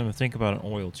comparison, but think about an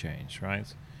oil change, right?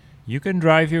 You can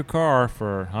drive your car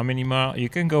for how many miles? You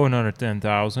can go another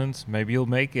 10,000. Maybe you'll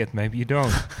make it. Maybe you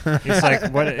don't. It's like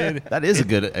that is a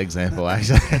good example,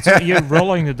 actually. You're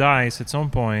rolling the dice at some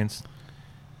point,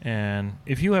 and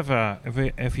if you have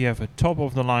a top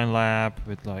of the line lab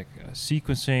with like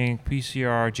sequencing,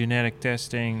 PCR, genetic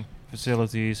testing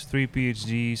facilities, 3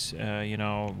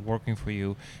 PhDs, working for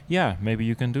you, yeah, maybe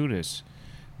you can do this.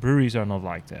 Breweries are not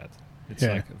like that. It's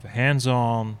like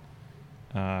hands-on.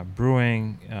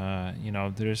 Brewing,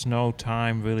 there's no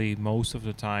time really most of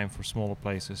the time for smaller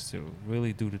places to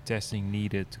really do the testing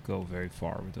needed to go very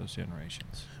far with those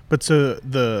generations. But so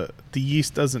the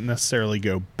yeast doesn't necessarily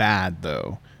go bad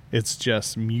though. It's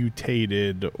just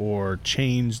mutated or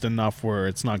changed enough where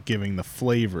it's not giving the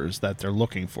flavors that they're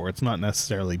looking for. It's not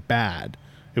necessarily bad.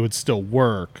 It would still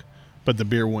work, but the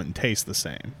beer wouldn't taste the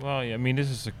same. Well, yeah, I mean, this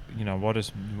is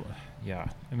yeah.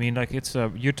 I mean, like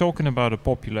you're talking about a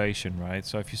population, right?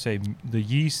 So if you say the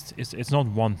yeast, it's not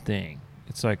one thing.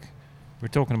 It's like we're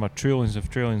talking about trillions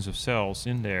of cells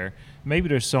in there. Maybe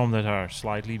there's some that are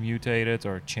slightly mutated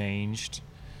or changed,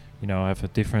 have a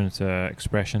different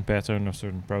expression pattern of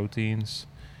certain proteins.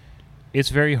 It's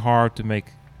very hard to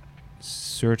make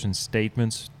certain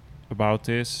statements about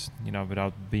this,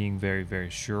 without being very, very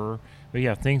sure. But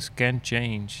yeah, things can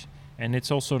change, and it's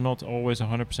also not always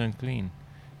 100% clean.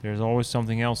 There's always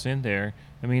something else in there.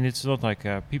 I mean, it's not like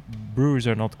breweries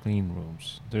are not clean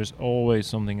rooms. There's always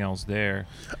something else there.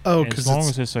 Oh, as long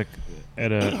as it's like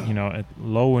at a at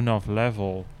low enough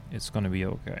level, it's going to be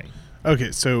okay.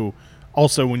 Okay, so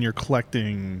also when you're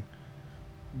collecting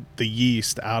the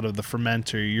yeast out of the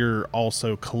fermenter, you're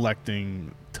also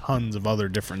collecting tons of other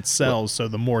different cells. So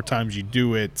the more times you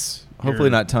do it, hopefully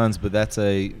not tons, but that's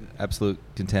a absolute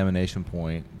contamination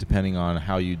point. Depending on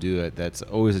how you do it, that's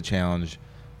always a challenge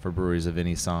for breweries of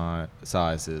any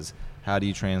size. Is how do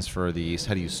you transfer the yeast?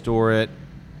 How do you store it?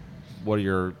 What are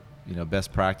your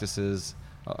best practices?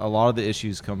 A lot of the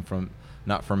issues come from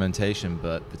not fermentation,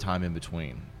 but the time in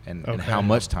between and how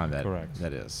much time that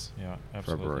is. Yeah, absolutely.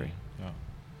 For a brewery. Yeah.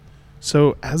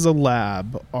 So as a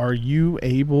lab, are you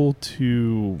able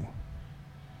to,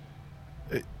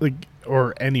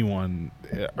 or anyone,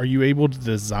 are you able to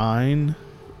design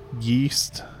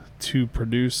yeast to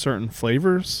produce certain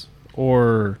flavors?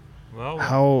 Or at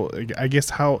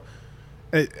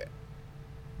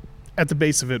the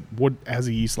base of it, what, as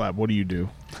a yeast lab, what do you do?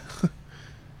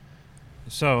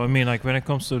 So, I mean, like when it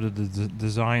comes to the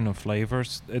design of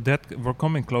flavors, that we're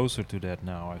coming closer to that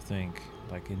now, I think.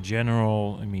 Like in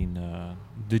general, I mean,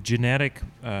 the genetic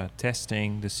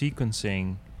testing, the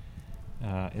sequencing,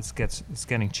 it's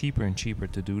getting cheaper and cheaper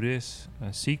to do this.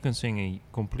 Sequencing a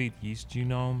complete yeast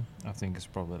genome, I think is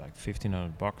probably like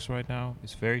 $1,500 right now.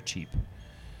 It's very cheap.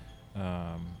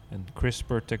 And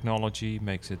CRISPR technology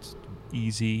makes it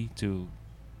easy to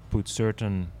put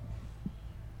certain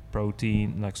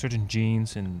protein, like certain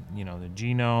genes in, the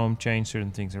genome, change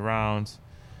certain things around,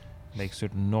 make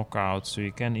certain knockouts, so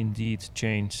you can indeed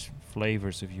change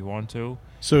flavors if you want to.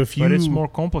 So but it's more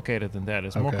complicated than that.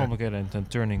 It's more complicated than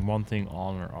turning one thing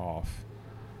on or off.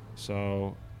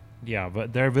 So, yeah,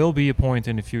 but there will be a point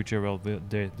in the future where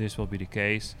this will be the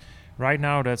case. Right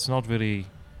now, that's not really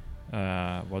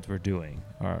what we're doing.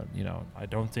 Or, I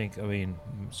don't think,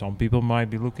 some people might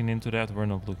be looking into that. We're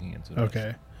not looking into that.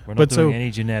 Okay. We're not doing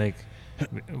any genetic.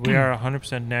 We are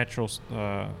 100% natural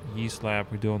yeast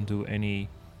lab.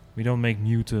 We don't make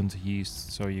mutant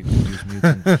yeast, so you can use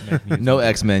mutant. No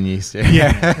X-Men yeast.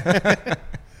 Yeah.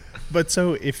 But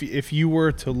so if you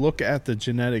were to look at the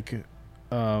genetic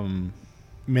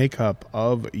makeup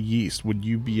of yeast, would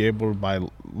you be able to, by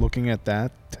looking at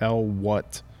that, tell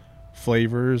what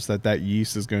flavors that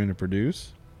yeast is going to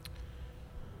produce?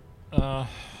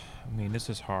 This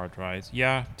is hard, right?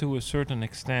 Yeah, to a certain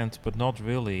extent, but not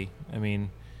really.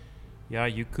 Yeah,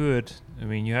 you could.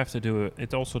 You have to do it.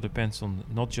 It also depends on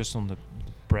not just on the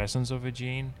presence of a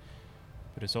gene,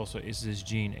 but it's also, is this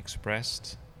gene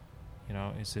expressed?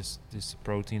 Is this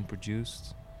protein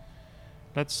produced?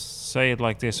 Let's say it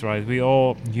like this, right? We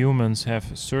all humans have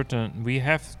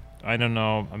I don't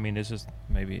know. This is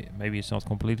maybe it's not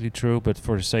completely true, but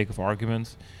for the sake of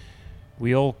argument,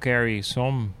 we all carry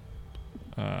some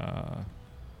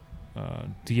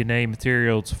DNA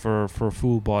materials for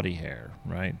full body hair,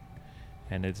 right?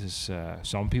 And it is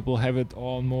some people have it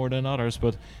on more than others,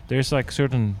 but there are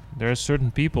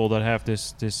certain people that have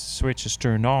this switch is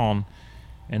turned on,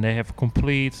 and they have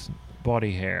complete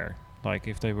body hair, like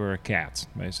if they were a cat,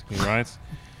 basically, right?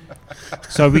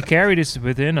 So we carry this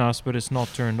within us, but it's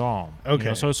not turned on.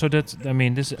 Okay. So that's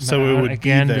this. So it would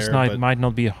again, be this there, might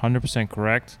not be 100%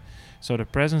 correct. So the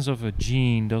presence of a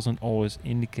gene doesn't always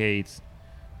indicate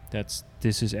that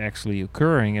this is actually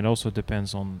occurring. It also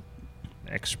depends on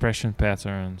expression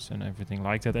patterns and everything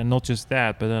like that. And not just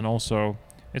that, but then also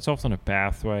it's often a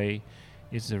pathway.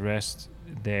 Is the rest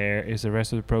there? Is the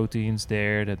rest of the proteins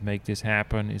there that make this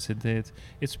happen? Is it it?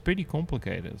 It's pretty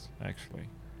complicated, actually.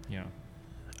 Yeah.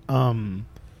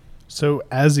 So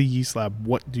as a yeast lab,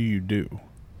 what do you do?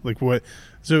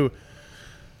 So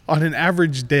on an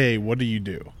average day, what do you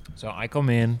do? So I come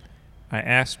in, I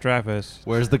ask Travis,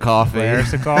 Where's the coffee?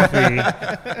 Where's the coffee?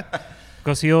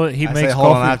 Because he I makes say, coffee.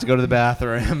 hold on, I have to go to the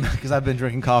bathroom because I've been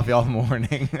drinking coffee all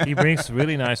morning. He brings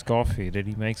really nice coffee that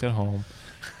he makes at home.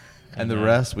 And the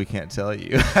rest we can't tell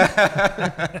you.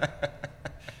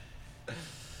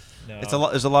 No. It's a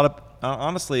lot. There's a lot of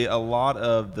honestly, a lot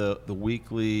of the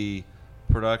weekly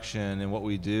production and what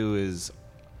we do is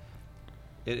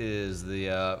It is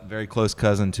the very close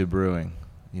cousin to brewing.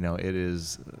 You know, it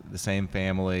is the same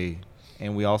family,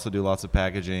 and we also do lots of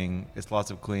packaging. It's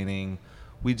lots of cleaning.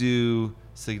 We do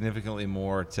significantly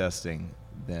more testing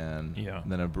than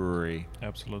a brewery.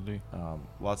 Absolutely.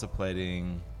 Lots of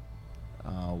plating.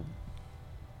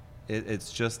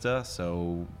 It's just us,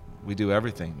 so we do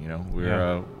everything. You know,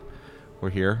 we're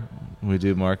here. We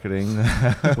do marketing.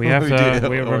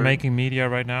 We're making media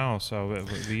right now. So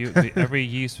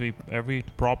every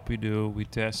prop we do, we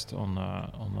test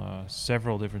on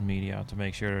several different media to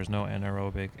make sure there's no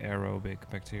anaerobic, aerobic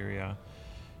bacteria,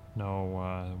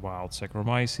 no wild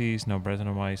Saccharomyces, no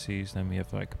Brettanomyces. Then we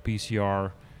have like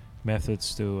PCR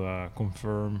methods to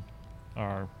confirm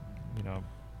our,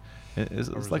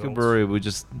 It's like a brewery. We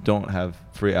just don't have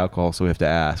free alcohol, so we have to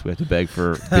ask. We have to beg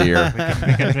for beer.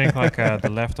 we can drink like the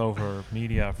leftover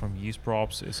media from yeast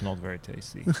props. It's not very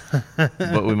tasty.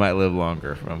 But we might live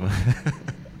longer from it.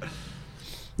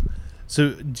 So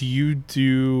do you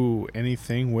do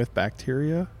anything with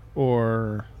bacteria,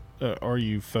 or are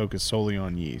you focused solely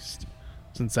on yeast,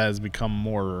 since that has become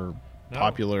more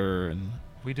popular? And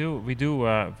we do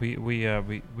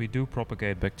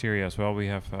propagate bacteria as well. We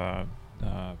have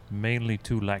mainly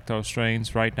 2 lactose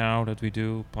strains right now that we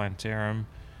do, Plantarum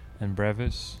and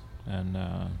Brevis, and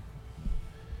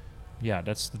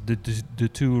that's the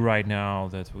 2 right now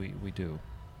that we do.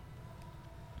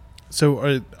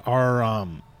 So are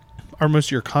most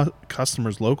of your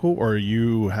customers local, or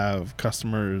you have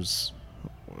customers,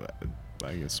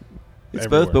 I guess, it's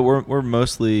everywhere? both, but we're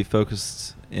mostly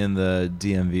focused in the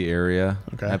DMV area.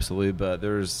 Okay. Absolutely, but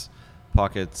there's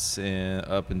pockets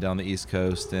up and down the East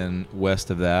Coast and west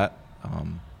of that.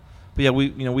 But yeah,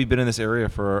 we've been in this area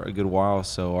for a good while,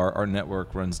 so our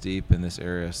network runs deep in this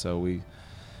area. So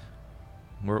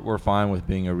we're fine with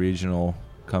being a regional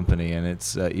company, and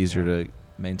it's easier to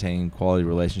maintain quality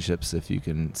relationships if you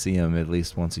can see them at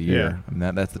least once a year. Yeah. I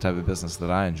mean, that's the type of business that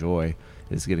I enjoy,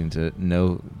 is getting to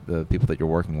know the people that you're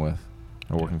working with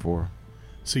or working for.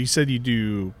 So you said you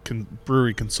do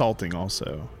brewery consulting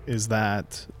also. Is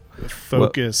that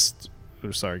focused?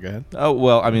 Sorry, go ahead. Oh,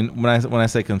 well, I mean, when I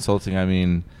say consulting, I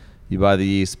mean you buy the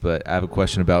yeast, but I have a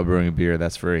question about brewing a beer.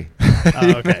 That's free.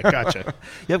 Okay, gotcha.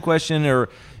 You have a question, or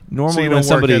normally so you when don't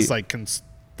somebody work as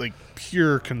like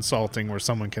pure consulting where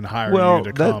someone can hire you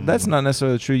to come. That's not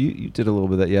necessarily true. You did a little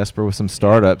bit of that, Jesper, with some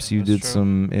startups. You did true.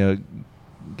 some,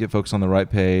 get folks on the right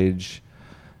page.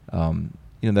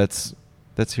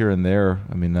 That's here and there.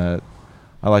 I mean, I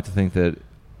like to think that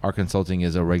our consulting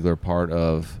is a regular part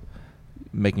of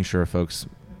making sure folks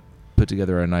put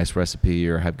together a nice recipe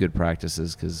or have good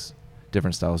practices, because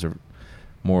different styles are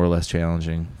more or less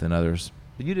challenging than others.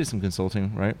 But you did some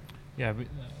consulting, right? Yeah,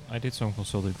 I did some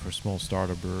consulting for small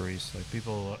startup breweries. Like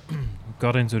people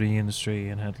got into the industry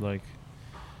and had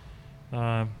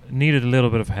needed a little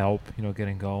bit of help,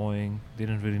 getting going.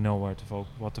 Didn't really know what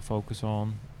to focus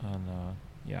on, and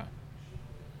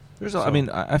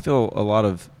I feel a lot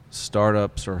of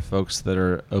startups or folks that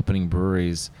are opening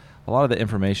breweries, a lot of the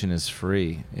information is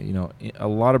free. A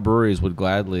lot of breweries would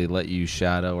gladly let you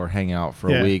shadow or hang out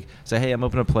for a week. Say, hey, I'm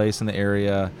opening a place in the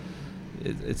area.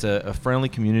 It's a friendly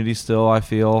community still, I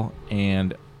feel.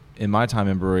 And in my time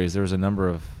in breweries, there was a number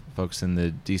of folks in the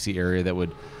D.C. area that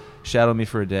would shadow me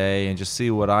for a day and just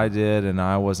see what I did, and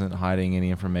I wasn't hiding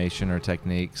any information or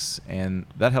techniques. And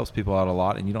that helps people out a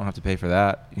lot, and you don't have to pay for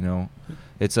that.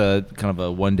 It's a kind of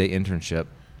a one-day internship.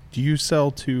 Do you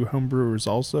sell to home brewers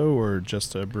also, or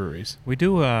just to breweries? We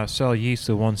do sell yeast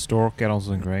to one store, Kettles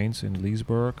and Grains in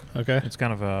Leesburg. Okay. It's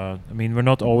kind of we're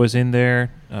not always in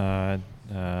there.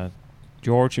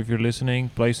 George, if you're listening,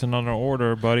 place another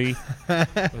order, buddy.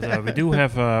 But we do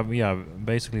have,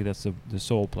 basically that's the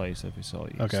sole place that we sell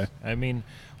yeast. Okay. I mean,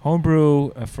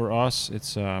 homebrew for us,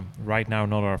 it's right now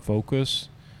not our focus.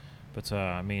 But,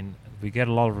 we get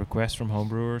a lot of requests from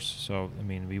homebrewers. So,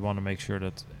 we want to make sure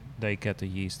that they get the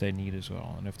yeast they need as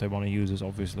well. And if they want to use this,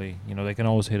 obviously, they can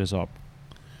always hit us up.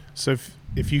 So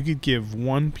if you could give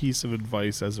one piece of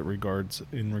advice in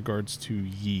regards to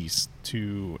yeast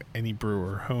to any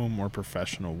brewer, home or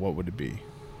professional, what would it be?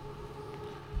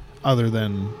 Other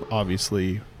than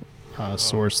obviously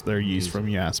source their yeast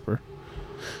from Jasper.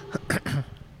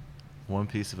 One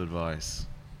piece of advice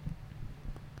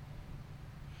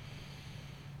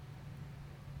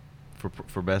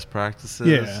for best practices.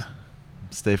 Yeah.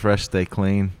 Stay fresh, stay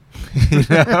clean.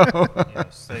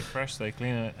 Stay fresh, stay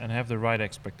clean, and have the right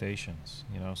expectations.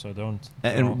 So don't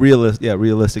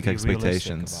realistic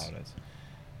expectations about it.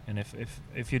 And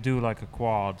if you do like a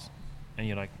quad, and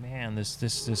you're like, man,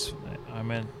 this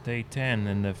I'm at day 10,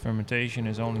 and the fermentation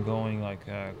is only going like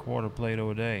a quarter Plato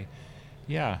a day.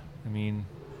 Yeah,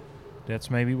 that's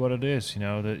maybe what it is.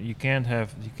 That you can't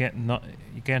have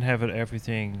it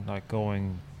everything like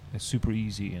going super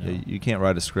easy. Yeah, you can't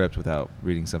write a script without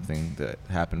reading something that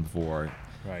happened before,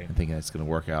 Right. and thinking it's going to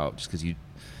work out just because you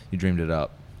dreamed it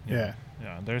up. Yeah.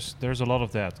 Yeah. There's a lot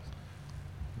of that.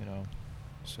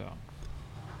 So.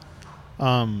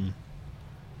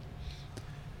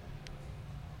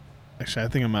 Actually, I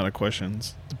think I'm out of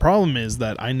questions. The problem is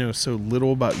that I know so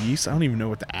little about yeast, I don't even know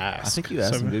what to ask. I think you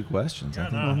asked some good questions. Yeah,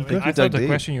 I think you I thought dug the deep.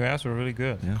 question you asked were really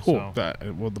good. Yeah. Cool. So,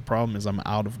 Well, the problem is I'm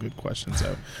out of good questions.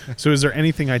 So is there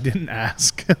anything I didn't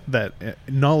ask that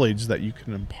knowledge that you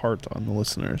can impart on the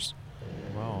listeners?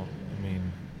 well, I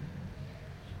mean,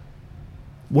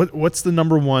 What's the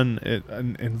number one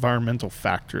environmental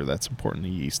factor that's important to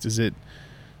yeast? Is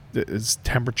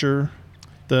temperature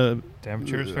the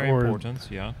temperature is very or- important.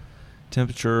 Yeah.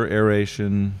 Temperature,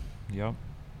 aeration, Yep.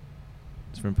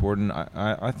 it's very important.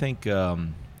 I think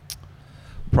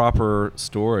proper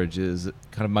storage is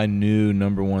kind of my new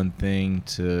number one thing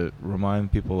to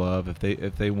remind people of.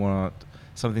 If they want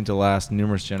something to last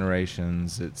numerous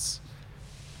generations, it's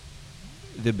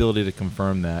the ability to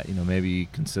confirm that. Maybe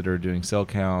consider doing cell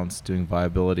counts, doing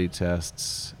viability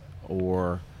tests,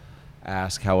 or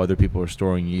ask how other people are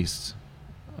storing yeast.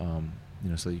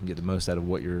 So you can get the most out of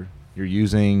what you're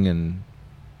using and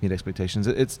meet expectations.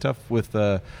 It's tough with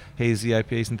hazy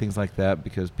IPAs and things like that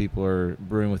because people are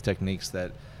brewing with techniques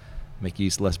that make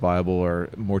yeast less viable or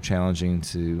more challenging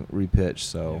to repitch.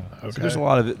 So, Yeah. Okay. so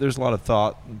there's a lot of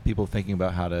thought, people thinking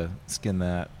about how to skin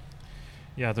that.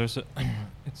 Yeah.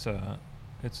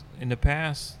 It's in the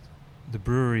past, the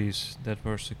breweries that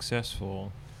were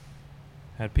successful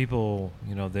had people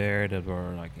there that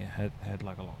were like had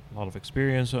like a lot of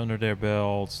experience under their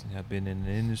belts, had been in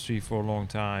the industry for a long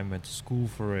time, went to school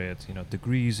for it,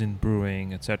 degrees in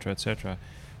brewing, etc., etc.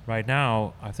 Right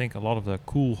now, I think a lot of the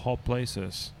cool hot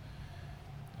places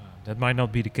that might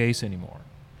not be the case anymore,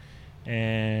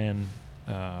 and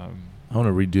I want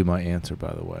to redo my answer,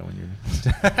 by the way, when you're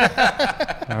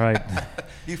all right.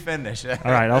 You finish. All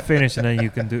right, I'll finish and then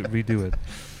you can redo it.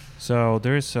 So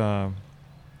there's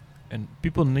and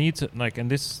people need to and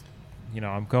this,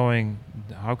 I'm going.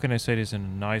 How can I say this in a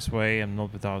nice way and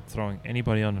not without throwing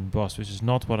anybody on the bus, which is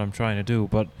not what I'm trying to do.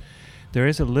 But there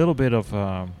is a little bit of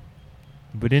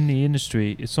within the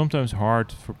industry. It's sometimes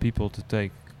hard for people to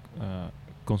take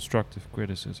constructive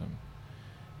criticism,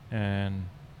 and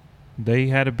they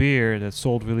had a beer that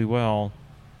sold really well.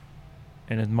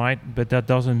 And but that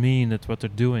doesn't mean that what they're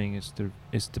doing is the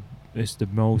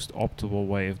most optimal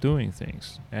way of doing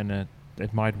things. And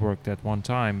it might work that one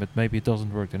time, but maybe it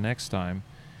doesn't work the next time.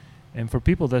 And for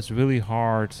people, that's really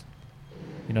hard.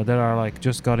 That are like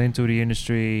just got into the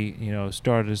industry,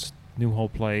 started this new whole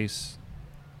place.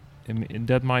 And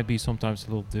that might be sometimes a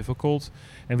little difficult.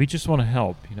 And we just want to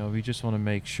help. We just want to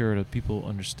make sure that people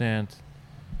understand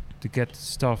to get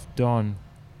stuff done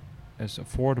as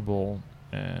affordable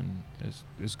and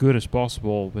as good as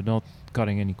possible, but not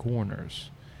cutting any corners.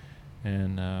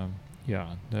 And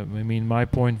my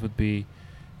point would be,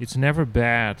 it's never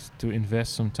bad to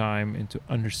invest some time into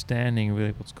understanding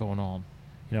really what's going on.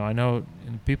 I know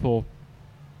people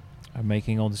are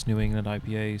making all these New England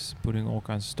IPAs, putting all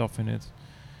kinds of stuff in it,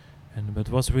 but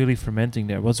what's really fermenting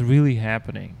there? What's really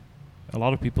happening? A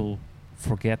lot of people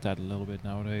forget that a little bit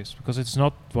nowadays because it's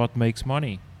not what makes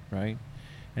money, right?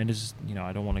 And this is,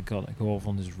 I don't want to go off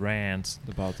on this rant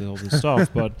about all this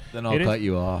stuff, but Then I'll cut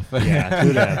you off. Yeah,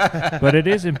 do that. But it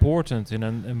is important,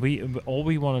 and we all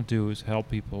we want to do is help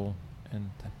people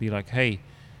and be like, hey,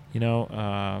 we don't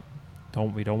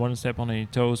want to step on any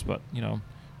toes, but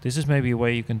this is maybe a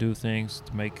way you can do things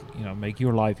to make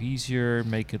your life easier,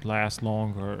 make it last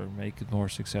longer, make it more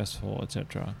successful,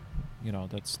 etc.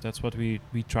 That's what we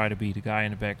try to be, the guy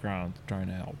in the background trying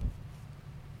to help.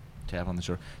 Tap on the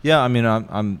shore. Yeah, I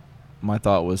mean, my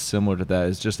thought was similar to that.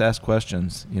 Is just ask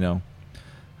questions.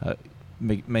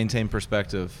 Maintain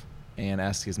perspective and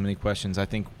ask as many questions. I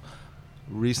think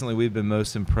recently we've been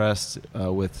most impressed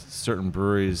with certain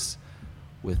breweries,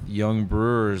 with young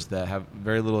brewers that have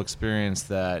very little experience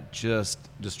that just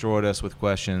destroyed us with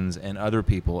questions, and other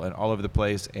people and all over the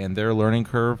place, and their learning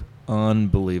curve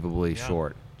unbelievably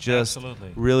short. Just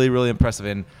absolutely. Really, really impressive.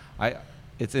 And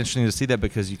it's interesting to see that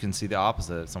because you can see the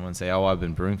opposite. Someone say, "Oh, I've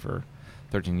been brewing for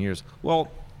 13 years." Well,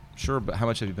 sure, but how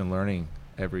much have you been learning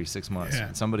every 6 months?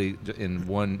 Yeah. Somebody in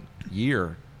 1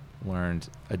 year learned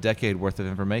a decade worth of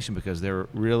information because they were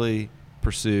really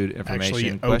pursued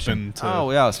information. Actually open to.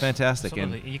 Oh yeah, it's fantastic.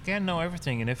 Absolutely. You can't know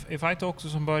everything, and if I talk to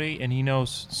somebody and he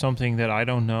knows something that I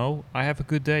don't know, I have a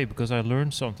good day because I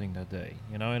learned something that day.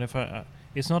 And if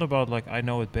it's not about like I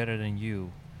know it better than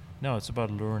you. No, it's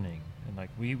about learning. And like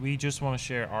we just want to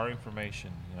share our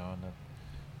information, and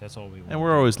that's all we want. And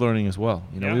we're always learning as well.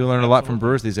 Yeah, we learn a lot from absolutely.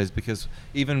 brewers these days, because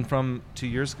even from 2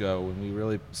 years ago when we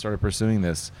really started pursuing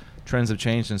this, trends have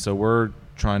changed, and so we're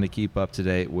trying to keep up to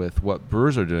date with what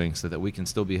brewers are doing so that we can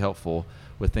still be helpful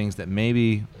with things that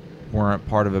maybe weren't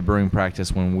part of a brewing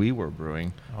practice when we were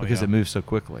brewing, because it moves so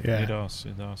quickly. Yeah. It does.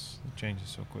 It changes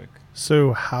so quick.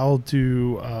 So how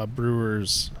do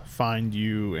brewers find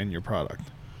you and your product?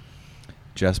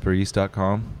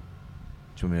 JasperYeast.com.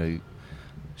 Do you want me to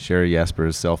share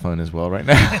Jasper's cell phone as well right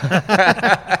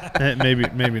now?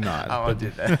 Maybe not. I won't do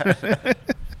that.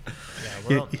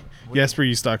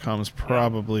 JasperYeast.com is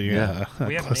probably we have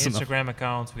an close enough. Instagram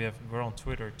account. We're on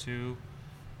Twitter too,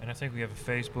 and I think we have a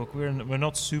Facebook. We're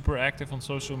not super active on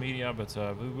social media, but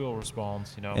we will respond.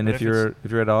 And But if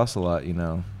you're at Ocelot,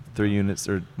 3 units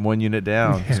or 1 unit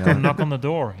down, just come knock on the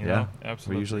door. Yeah,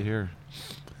 Absolutely. we're usually here.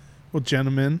 Well,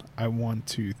 gentlemen, I want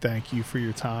to thank you for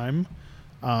your time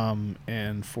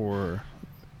and for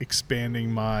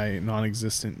expanding my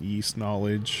non-existent yeast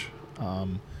knowledge,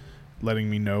 letting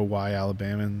me know why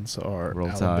Alabamans are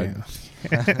Roll Tide.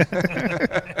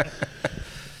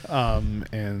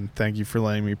 And thank you for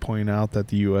letting me point out that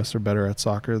the U.S. are better at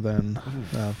soccer than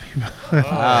people.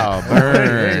 Wow,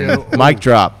 burn. Mic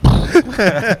drop.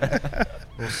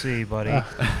 We'll see, buddy.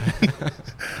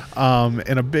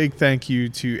 And a big thank you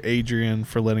to Adrian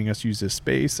for letting us use his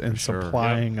space and Sure.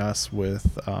 supplying us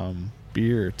with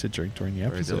beer to drink during the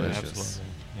Very episode. delicious. Absolutely.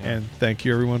 Yeah. And thank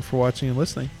you everyone for watching and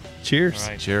listening. Cheers. All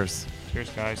right. Cheers. Cheers,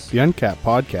 guys. The Uncapped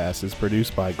Podcast is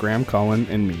produced by Graham Cullen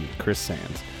and me, Chris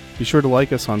Sands. Be sure to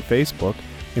like us on Facebook,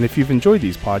 and if you've enjoyed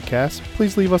these podcasts,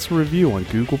 please leave us a review on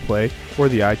Google Play or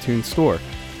the iTunes Store.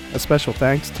 A special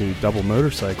thanks to Double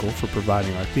Motorcycle for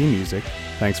providing our theme music.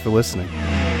 Thanks for listening.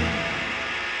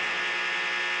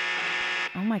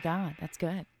 Oh my God, that's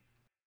good.